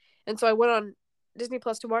ago. And so I went on Disney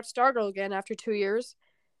Plus to watch Stargirl again after 2 years.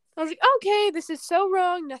 I was like, okay, this is so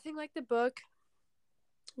wrong. Nothing like the book.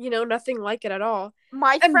 Nothing like it at all.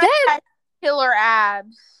 My And friend then had killer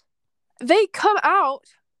abs. they come out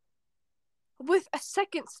with a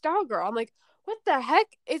second Stargirl. I'm like, what the heck?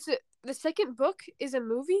 Is it the second book is a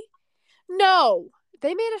movie? No,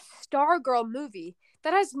 they made a Stargirl movie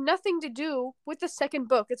that has nothing to do with the second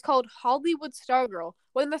book. It's called Hollywood Stargirl,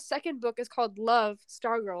 when the second book is called Love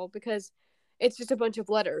Stargirl because it's just a bunch of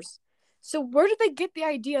letters. So where did they get the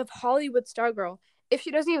idea of Hollywood Stargirl? If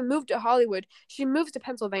she doesn't even move to Hollywood, she moves to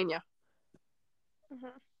Pennsylvania.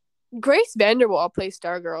 Mm-hmm. Grace Vanderwaal plays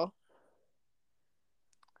Stargirl.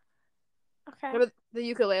 Okay. Remember the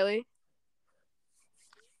ukulele?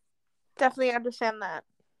 Definitely understand that.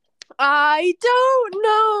 I don't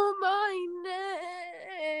know my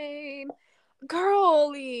name.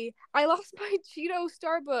 Girly, I lost my Cheeto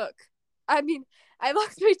Starbook. I mean, I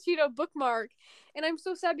lost my Cheeto bookmark. And I'm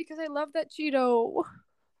so sad because I love that Cheeto.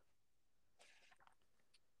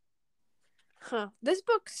 Huh. This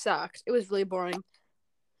book sucked. It was really boring.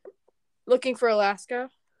 Looking for Alaska.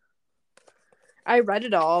 I read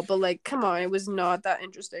it all, but like, come on, it was not that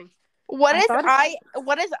interesting. What does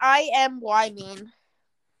IMY mean?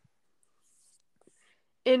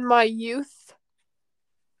 In my youth,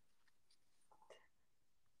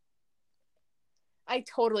 I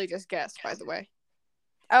totally just guessed, by the way.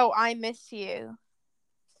 Oh, I miss you.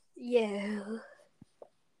 Yeah.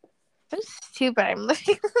 That's stupid. I'm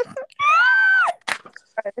looking.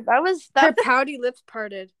 that Her pouty lips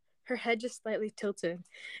parted. Her head just slightly tilted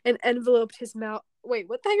and enveloped his mouth. Wait,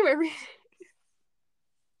 what the heck am I reading?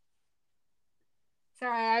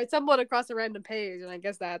 Sorry, I stumbled across a random page, and I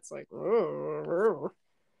guess that's like. How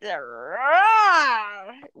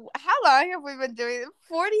long have we been doing it?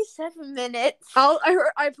 47 minutes.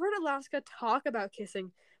 I've heard Alaska talk about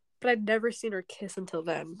kissing, but I've never seen her kiss until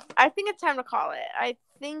then. I think it's time to call it. I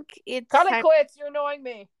think it's Call time. it quits. You're annoying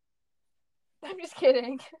me. I'm just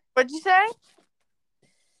kidding. What'd you say?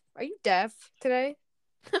 Are you deaf today?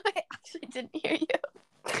 I actually didn't hear you.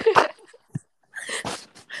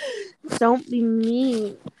 Don't be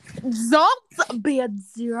mean. Don't be a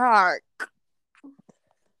jerk.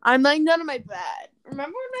 I'm laying down on my bed.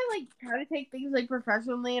 Remember when I try to take things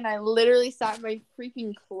professionally and I literally sat in my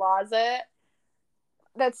freaking closet?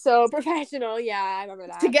 That's so professional. Yeah, I remember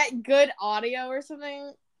that. To get good audio or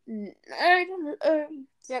something? Yeah,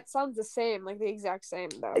 it sounds the same, like the exact same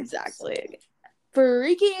though. Exactly.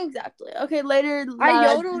 Freaking exactly. Okay, later.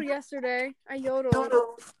 I yodeled yesterday. I yodeled.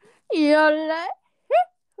 Yodel.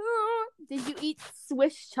 Did you eat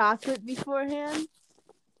Swiss chocolate beforehand?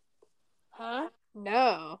 Huh?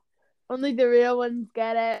 No. Only the real ones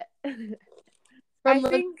get it. I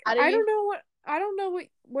don't know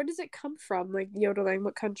where does it come from? Like yodeling,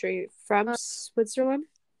 what country? From Switzerland?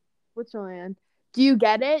 Switzerland. Do you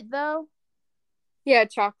get it though? Yeah,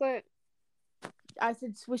 chocolate. I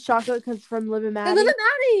said Swiss chocolate because it's from Liv and Maddie. Liv and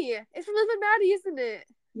Maddie! It's from Liv and Maddie, isn't it?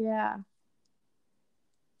 Yeah.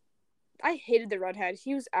 I hated the redhead.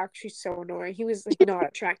 He was actually so annoying. He was not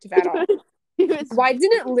attractive at all. Why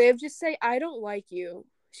didn't Liv just say, I don't like you?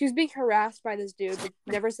 She was being harassed by this dude, but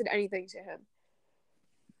never said anything to him.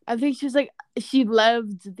 I think she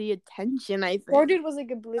loved the attention, I think. Poor dude was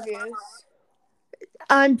oblivious.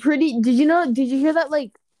 Did you hear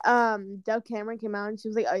that Dove Cameron came out and she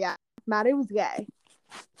was like, oh yeah, Maddie was gay.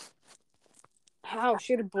 How?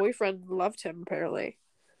 She had a boyfriend and loved him, apparently.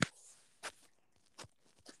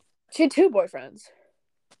 She had 2 boyfriends.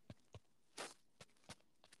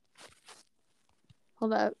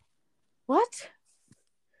 Hold up. What?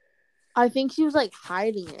 I think she was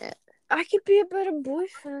hiding it. I could be a better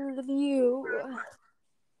boyfriend than you.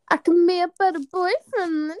 I can be a better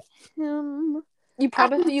boyfriend than him. You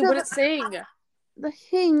promised me you wouldn't sing. The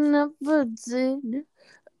he never did.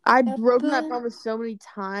 I've broken that promise so many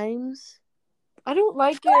times. I don't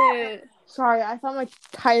like it. Sorry, I thought my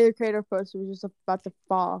Tyler Creator poster was just about to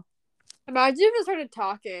fall. Imagine if I started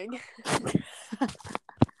talking.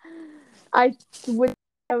 What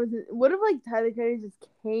if Tyler Creator just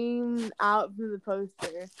came out from the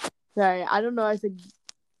poster? Sorry, I don't know. I said,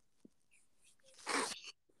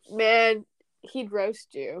 man, he'd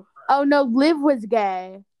roast you. Oh no, Liv was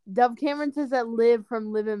gay. Dove Cameron says that Liv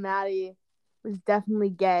from Liv and Maddie was definitely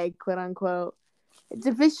gay, quote unquote. It's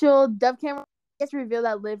official. Dove Cameron just revealed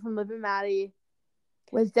that Liv from Liv and Maddie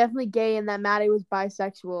was definitely gay and that Maddie was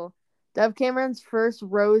bisexual. Dove Cameron's first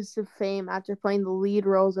rose to fame after playing the lead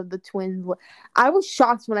roles of the twins. I was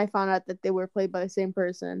shocked when I found out that they were played by the same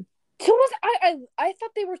person. So was I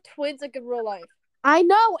thought they were twins like in real life. I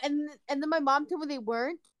know, and then my mom told me they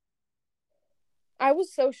weren't. I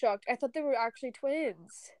was so shocked. I thought they were actually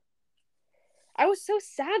twins. I was so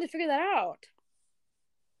sad to figure that out.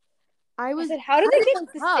 I said, how did they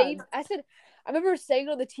get the same? I remember saying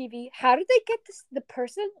on the TV, how did they get the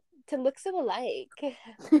person to look so alike?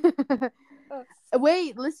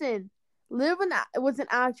 Wait, listen. Liv was an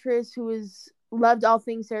actress who loved all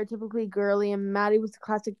things stereotypically girly, and Maddie was the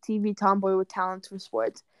classic TV tomboy with talents for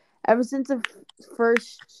sports. Ever since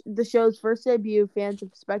the show's first debut, fans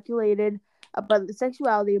have speculated about the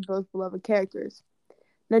sexuality of both beloved characters.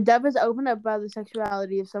 Now, Dev has opened up about the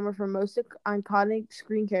sexuality of some of her most iconic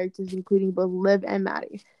screen characters, including both Liv and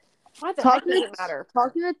Maddie. Why the heck does it matter?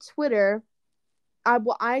 Talking to Twitter, I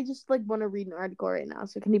just want to read an article right now,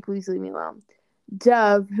 so can you please leave me alone?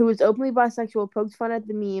 Dove, who is openly bisexual, poked fun at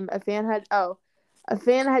the meme. A fan had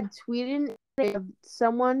tweeted of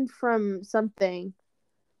someone from something.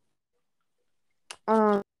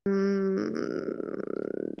 Oh,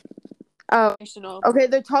 okay.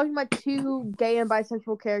 They're talking about two gay and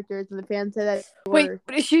bisexual characters, and the fan said that. Wait,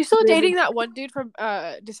 but is she still dating that one dude from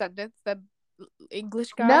Descendants, the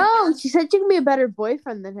English guy? No, she said she can be a better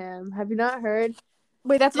boyfriend than him. Have you not heard?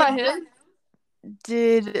 Wait, that's not him?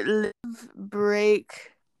 Did Liv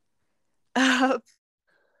break up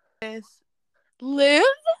with Liv?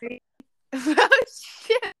 Oh,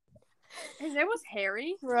 shit. His name was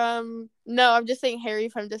Harry? No, I'm just saying Harry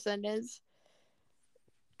from Descendants.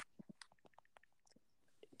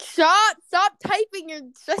 Stop typing. You're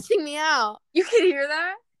stressing me out. You can hear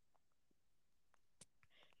that?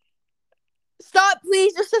 Stop,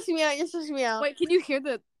 please. You're stressing me out. Wait, can you hear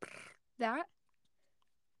that?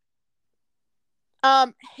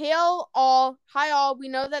 Hi all. We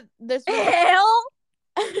know that this was... Hail?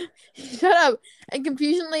 Shut up. And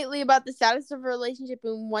confusion lately about the status of a relationship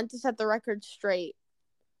and want to set the record straight.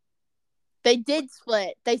 They did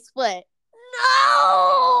split. They split.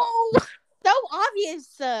 No! So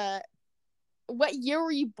obvious. What year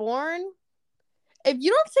were you born? If you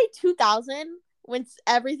don't say 2000 when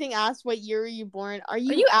everything asks what year were you born, are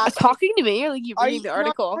you talking to me or you reading the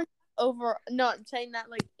article? No, I'm saying that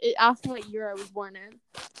it asked me what year I was born in.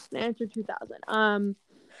 The answer 2000.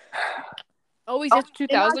 Always answer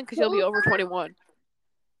 2000 because you'll be over 21.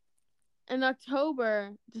 In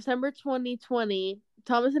December 2020,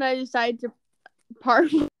 Thomas and I decided to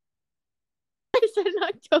part. I said in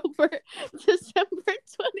December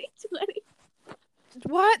 2020.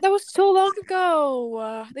 What? That was so long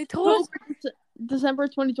ago. They told us. December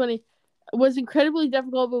 2020 was incredibly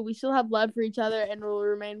difficult, but we still have love for each other and will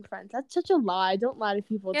remain friends. That's such a lie. Don't lie to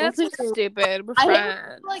people. Yeah, that's so stupid. We're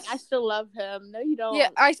friends. I still love him. No, you don't. Yeah,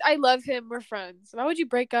 I love him. We're friends. Why would you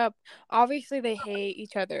break up? Obviously, they hate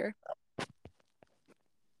each other.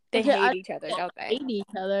 They hate each other, don't they? Hate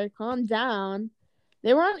each other. Calm down.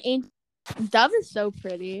 They were on Angel. Dove is so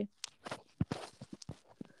pretty.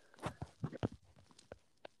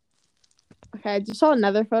 Okay, I just saw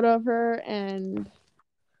another photo of her, and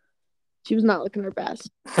she was not looking her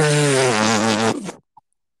best.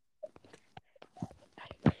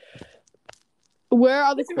 Where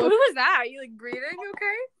are the Who was that? Are you breathing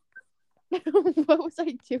okay? What was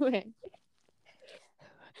I doing?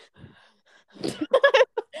 There's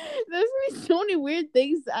gonna be so many weird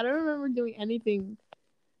things. I don't remember doing anything.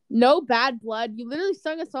 No bad blood. You literally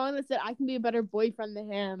sung a song that said I can be a better boyfriend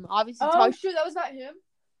than him. Obviously, sure, that was not him.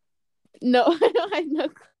 No, I know.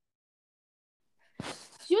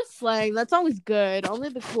 She was slang. That song was good. Only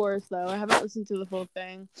the chorus though. I haven't listened to the whole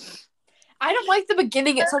thing. I don't like the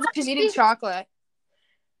beginning. It sounds like she's eating chocolate.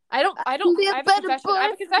 I don't. I have a confession. I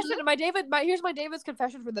have a confession. Here's my David's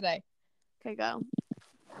confession for the day. Okay, go.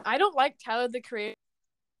 I don't like Tyler the Creator.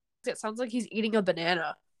 It sounds like he's eating a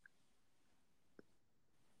banana.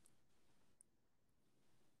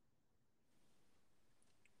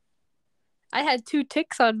 I had 2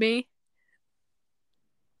 ticks on me.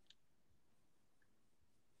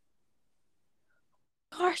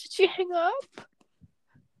 Gosh, did she hang up?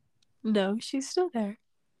 No, she's still there.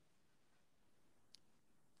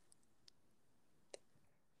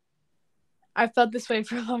 I've felt this way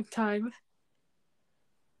for a long time.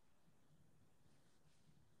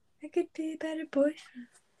 I could be a better boyfriend.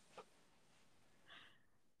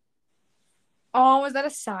 Oh, was that a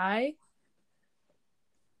sigh?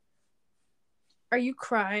 Are you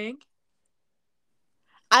crying?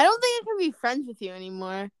 I don't think I can be friends with you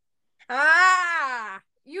anymore. Ah!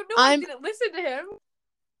 You knew I didn't listen to him.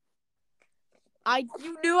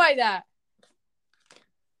 You knew that.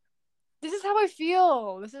 This is how I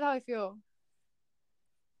feel.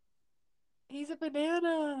 He's a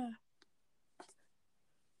banana.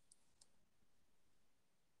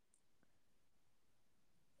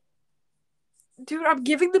 Dude, I'm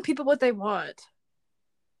giving the people what they want.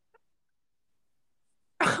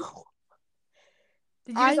 Did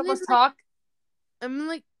you just almost talk? I'm in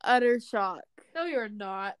like utter shock. No, you're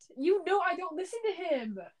not. You know I don't listen to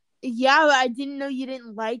him. Yeah, but I didn't know you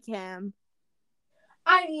didn't like him.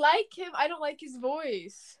 I like him. I don't like his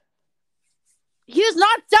voice. He does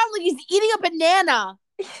not sound like he's eating a banana.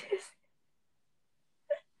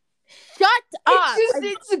 Shut up.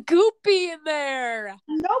 It's goopy in there.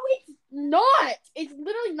 No, it's not. It's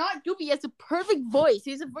literally not goopy. He has a perfect voice.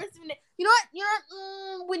 He has a voice. You know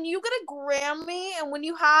what? When you get a Grammy and when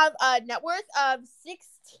you have a net worth of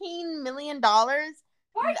 $16 million, why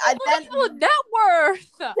are you a net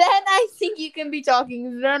worth? Then I think you can be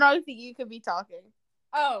talking. Then I think you can be talking.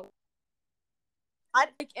 Oh. I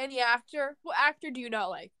don't like any actor. What actor do you not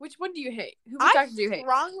like? Which one do you hate? Which actor do you hate? I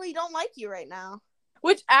strongly don't like you right now.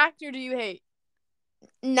 Which actor do you hate?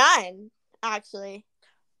 None, actually.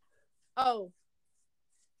 Oh.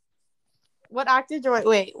 What actor do I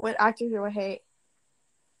hate?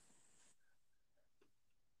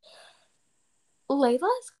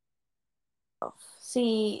 Layla's?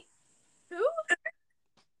 See. Who?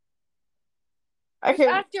 Okay.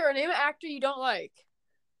 Which actor? Name an actor you don't like.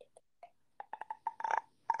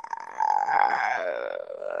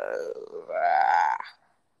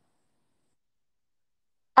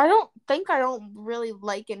 I don't really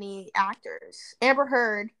like any actors. Amber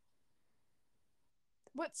Heard.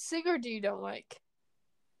 What singer do you don't like?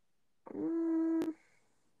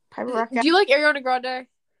 Piper Rock. Do you like Ariana Grande?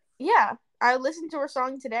 Yeah. I listened to her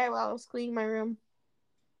song today while I was cleaning my room.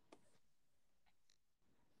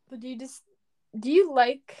 But do you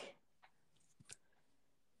like...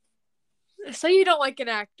 Say you don't like an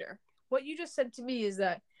actor. What you just said to me is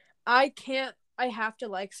that I have to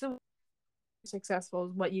like someone successful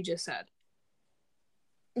is what you just said.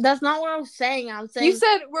 That's not what I was saying. I was saying you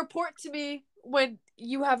said report to me when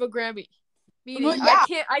you have a Grammy. Meaning, well, yeah.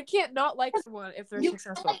 I can't not like someone if they're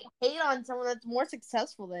successful. You can't hate on someone that's more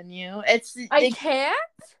successful than you. I can't?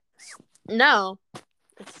 No.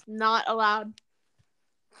 It's not allowed.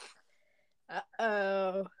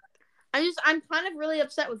 Uh-oh. I'm kind of really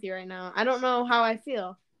upset with you right now. I don't know how I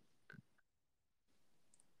feel.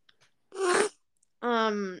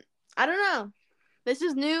 I don't know. This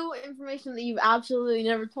is new information that you've absolutely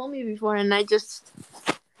never told me before, and I just...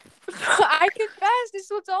 I confess, this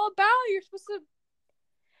is what it's all about. You're supposed to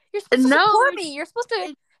support me. You're supposed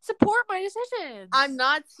to support my decisions. I'm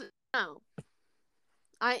not... No.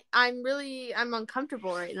 I'm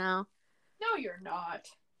uncomfortable right now. No, you're not.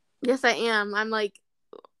 Yes, I am. I'm like...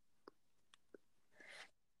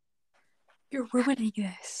 You're ruining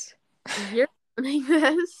this. You're ruining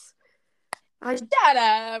this. Shut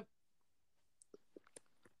up.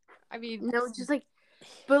 I mean, no, just like,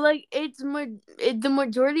 but like, the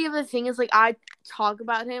majority of the thing is like, I talk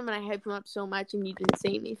about him and I hype him up so much, and you didn't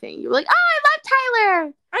say anything. You were like, "Oh, I love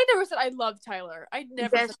Tyler." I never said I love Tyler. I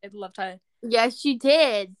never said I love Tyler. Yes, you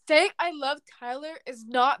did. Saying I love Tyler is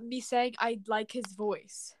not me saying I like his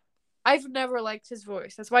voice. I've never liked his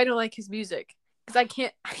voice. That's why I don't like his music. Because I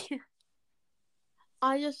can't.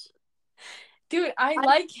 Dude, I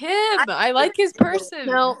like him. I like his person.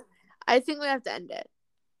 No, I think we have to end it.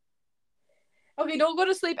 Okay, don't go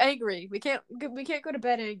to sleep angry. We can't go to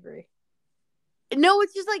bed angry. No,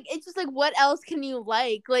 it's just like what else can you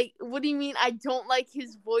like? Like, what do you mean I don't like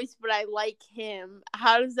his voice but I like him?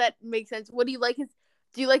 How does that make sense? What do you like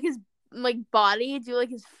do you like his like body? Do you like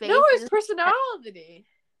his face? No, his personality.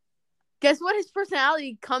 Guess what his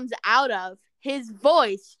personality comes out of? His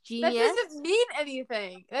voice, genius. That doesn't mean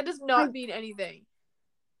anything. That does not mean anything.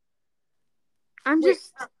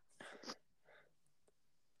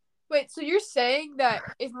 Wait, so you're saying that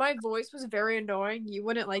if my voice was very annoying, you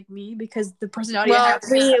wouldn't like me because the personality I have...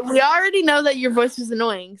 we already know that your voice is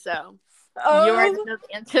annoying, so you already know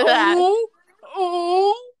the answer to that.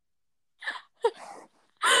 Oh.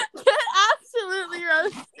 Get absolutely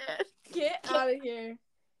roasted. Get out of here.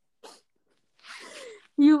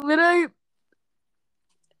 You literally...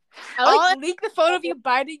 I'll leak the photo of you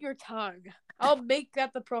biting your tongue. I'll make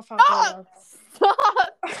that the profile photo. Stop!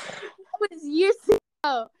 That was years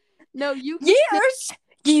ago. No, you... Years?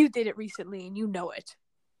 You did it recently, and you know it.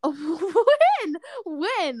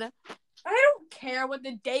 When? I don't care what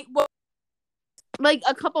the date was. Like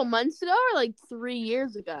a couple months ago or like 3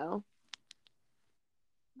 years ago?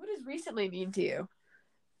 What does recently mean to you?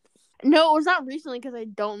 No, it was not recently because I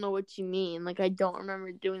don't know what you mean. Like, I don't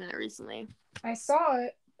remember doing that recently. I saw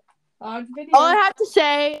it. On video. All I have to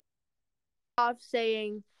say,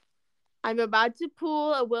 saying, I'm about to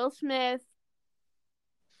pull a Will Smith.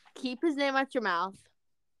 Keep his name out your mouth.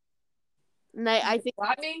 And I think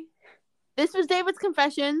Me? this was David's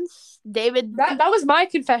confessions. David, That was my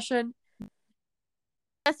confession.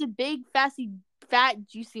 that's a big, fat,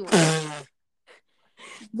 juicy one.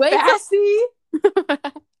 Wait Sassy.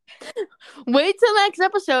 Wait till next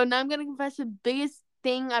episode, and I'm gonna confess the biggest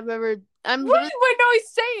thing I've ever. Wait, no,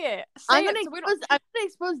 say it. I'm gonna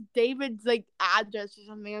expose David's like address or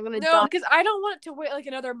something. I'm gonna No, because I don't want to wait like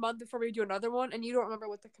another month before we do another one, and you don't remember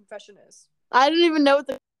what the confession is. I don't even know what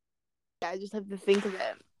the. I just have to think of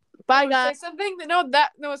it. Bye, guys. Say something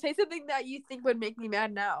say something that you think would make me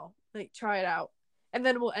mad now. Like, try it out, and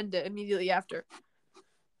then we'll end it immediately after.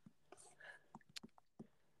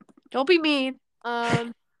 Don't be mean.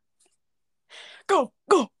 Go.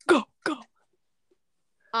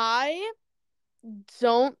 I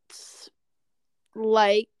don't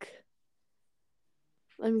like.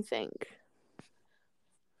 Let me think.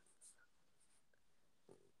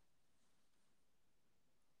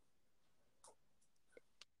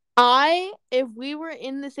 If we were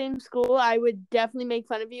in the same school, I would definitely make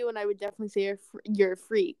fun of you, and I would definitely say you're a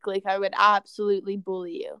freak. Like, I would absolutely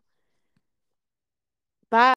bully you. Bye.